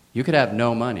 you could have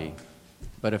no money,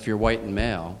 but if you're white and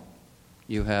male,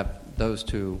 you have those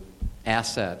two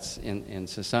assets in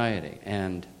society.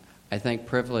 And I think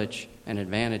privilege and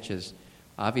advantages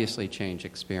obviously change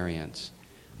experience.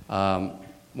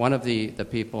 One of the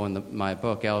people in my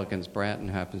book, Elegance Bratton,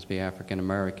 happens to be African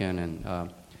American and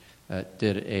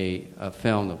did a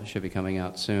film that should be coming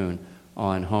out soon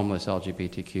on homeless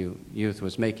LGBTQ youth,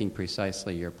 was making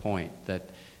precisely your point, that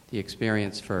the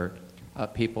experience for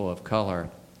people of color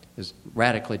is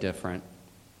radically different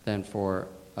than for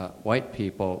white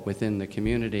people within the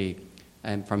community.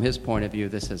 And from his point of view,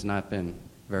 this has not been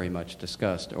very much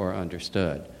discussed or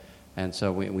understood. And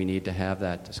so we need to have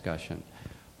that discussion.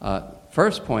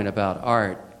 First point about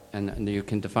art, and you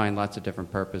can define lots of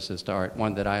different purposes to art.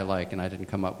 One that I like, and I didn't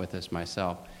come up with this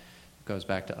myself, goes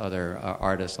back to other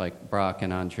artists like Braque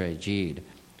and Andre Gide,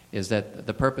 is that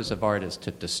the purpose of art is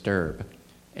to disturb.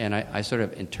 And I sort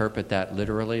of interpret that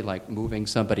literally, like moving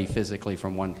somebody physically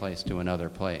from one place to another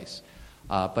place.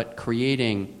 But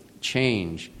creating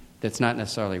change that's not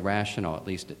necessarily rational, at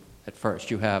least at first.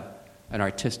 You have an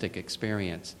artistic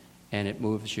experience, and it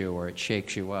moves you, or it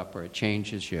shakes you up, or it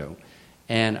changes you.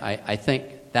 And I think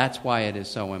that's why it is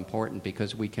so important,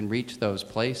 because we can reach those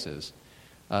places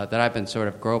that I've been sort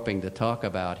of groping to talk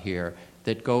about here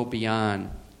that go beyond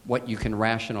what you can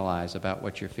rationalize about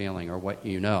what you're feeling or what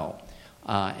you know.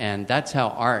 And that's how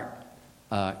art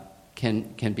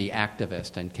can be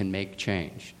activist and can make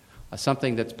change.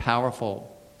 Something that's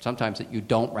powerful, sometimes that you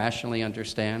don't rationally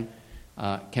understand,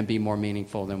 can be more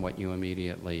meaningful than what you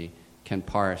immediately can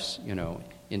parse,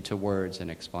 into words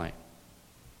and explain.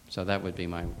 So that would be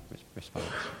my response.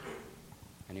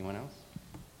 Anyone else?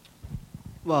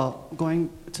 Well, going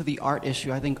to the art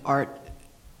issue, I think art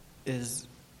is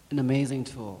an amazing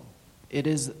tool. It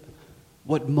is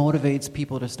what motivates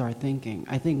people to start thinking.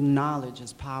 I think knowledge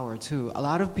is power, too. A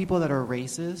lot of people that are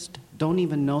racist don't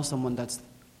even know someone that's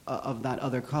of that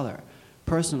other color,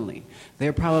 personally.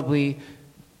 They're probably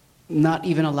not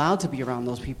even allowed to be around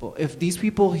those people. If these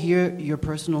people hear your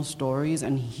personal stories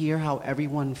and hear how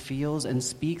everyone feels and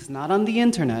speaks, not on the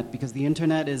internet, because the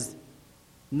internet is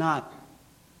not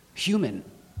human.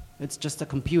 It's just a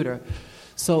computer.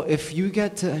 So if you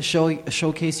get to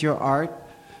showcase your art,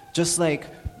 just like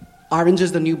Orange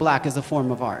is the New Black is a form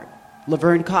of art.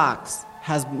 Laverne Cox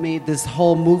has made this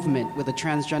whole movement with a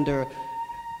transgender,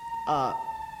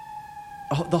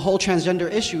 the whole transgender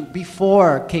issue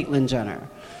before Caitlyn Jenner.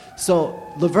 So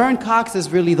Laverne Cox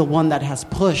is really the one that has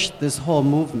pushed this whole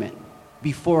movement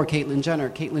before Caitlyn Jenner.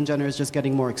 Caitlyn Jenner is just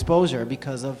getting more exposure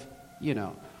because of,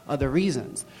 other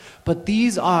reasons. But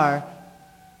these are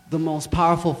the most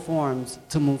powerful forms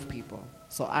to move people.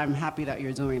 So I'm happy that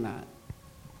you're doing that.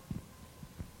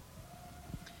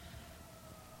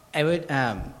 I would,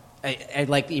 I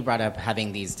like that you brought up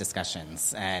having these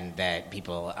discussions and that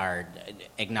people are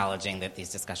acknowledging that these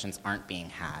discussions aren't being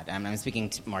had. I'm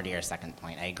speaking more to your second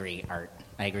point. I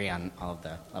agree on all of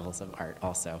the levels of art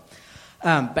also.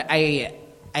 But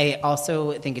I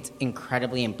also think it's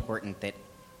incredibly important that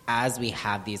as we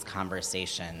have these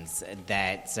conversations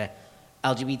that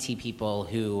LGBT people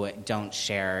who don't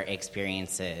share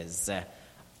experiences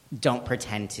don't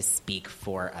pretend to speak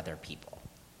for other people.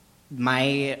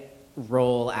 My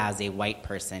role as a white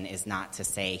person is not to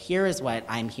say, here is what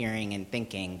I'm hearing and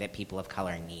thinking that people of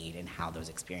color need and how those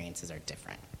experiences are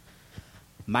different.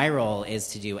 My role is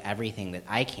to do everything that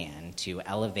I can to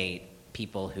elevate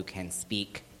people who can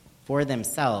speak for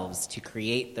themselves, to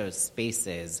create those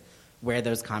spaces where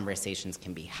those conversations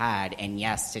can be had, and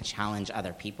yes, to challenge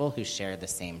other people who share the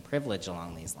same privilege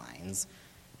along these lines,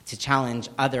 to challenge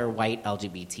other white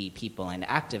LGBT people and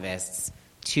activists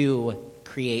to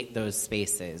create those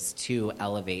spaces, to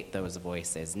elevate those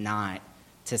voices, not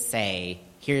to say,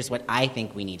 here's what I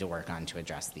think we need to work on to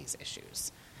address these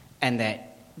issues. And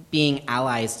that being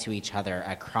allies to each other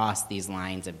across these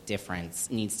lines of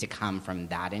difference needs to come from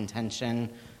that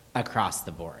intention across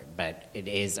the board. But it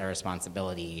is a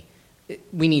responsibility.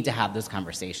 We need to have those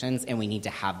conversations, and we need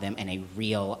to have them in a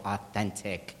real,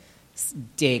 authentic,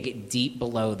 dig deep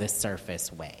below the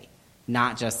surface way.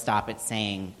 Not just stop at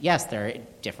saying, yes, there are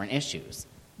different issues,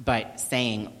 but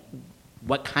saying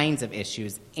what kinds of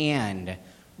issues and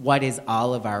what is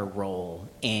all of our role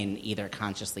in either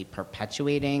consciously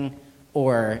perpetuating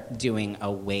or doing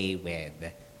away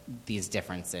with these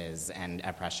differences and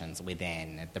oppressions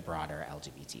within the broader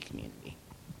LGBT community.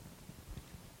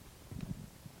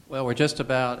 Well, we're just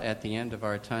about at the end of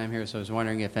our time here, so I was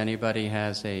wondering if anybody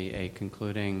has a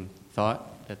concluding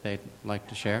thought that they'd like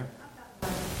to share.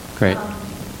 Great.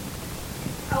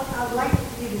 I'd like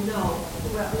you to know,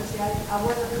 let's see, I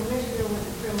was a commissioner with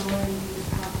the Criminal Abuse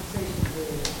Compensation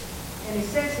Bureau, and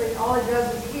essentially all it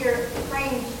does is hear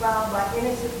claims filed by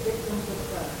innocent victims of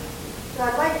crime. So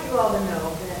I'd like you all to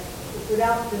know that,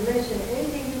 without diminishing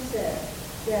anything you said,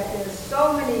 that there's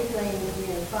so many claims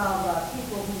being filed by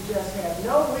people who just have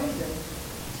no reason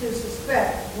to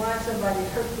suspect why somebody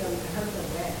hurt them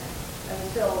bad. And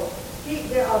so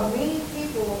there are mean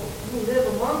people who live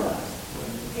among us,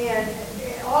 and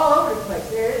all over the place.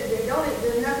 There's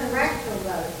nothing rational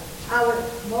about it. I would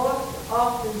most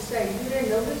often say, you didn't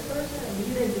know this person, and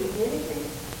you didn't do anything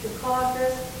to cause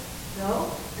this?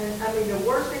 No. And I mean, the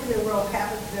worst thing in the world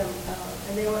happened to them,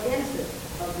 and they were innocent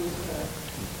of these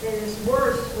And it's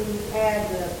worse when you add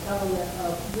the element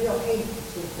of real hate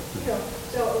to it. You know,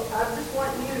 so I just want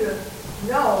you to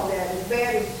know that as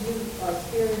bad as you are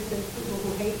experiencing people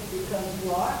who hate because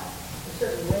you are a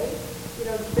certain way, you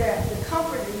know, that the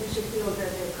comfort that you should feel is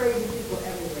that there are crazy people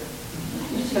everywhere.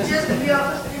 You should just feel,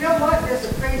 you know what, there's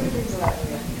some crazy people out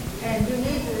there. And you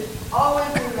need to always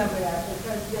remember that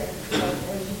because, you know,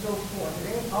 as you go forth,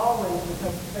 it ain't always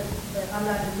because, but I'm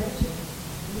not to mention,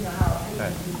 you know, how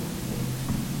people.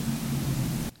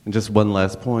 And just one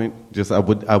last point. I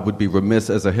would be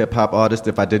remiss as a hip hop artist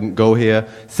if I didn't go here.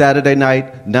 Saturday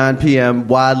night, 9 p.m.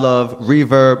 Why Love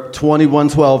Reverb,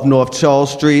 2112 North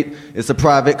Charles Street. It's a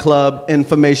private club.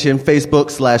 Information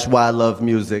Facebook/Why Love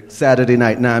Music. Saturday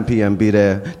night, 9 p.m. Be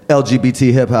there.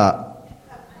 LGBT hip hop.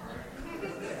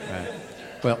 Right.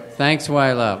 Well, thanks,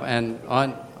 Why Love. And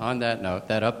on that note,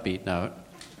 that upbeat note,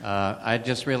 I'd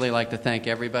just really like to thank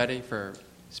everybody for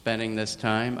spending this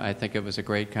time. I think it was a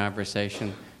great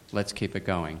conversation. Let's keep it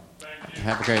going.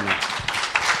 Have a great night.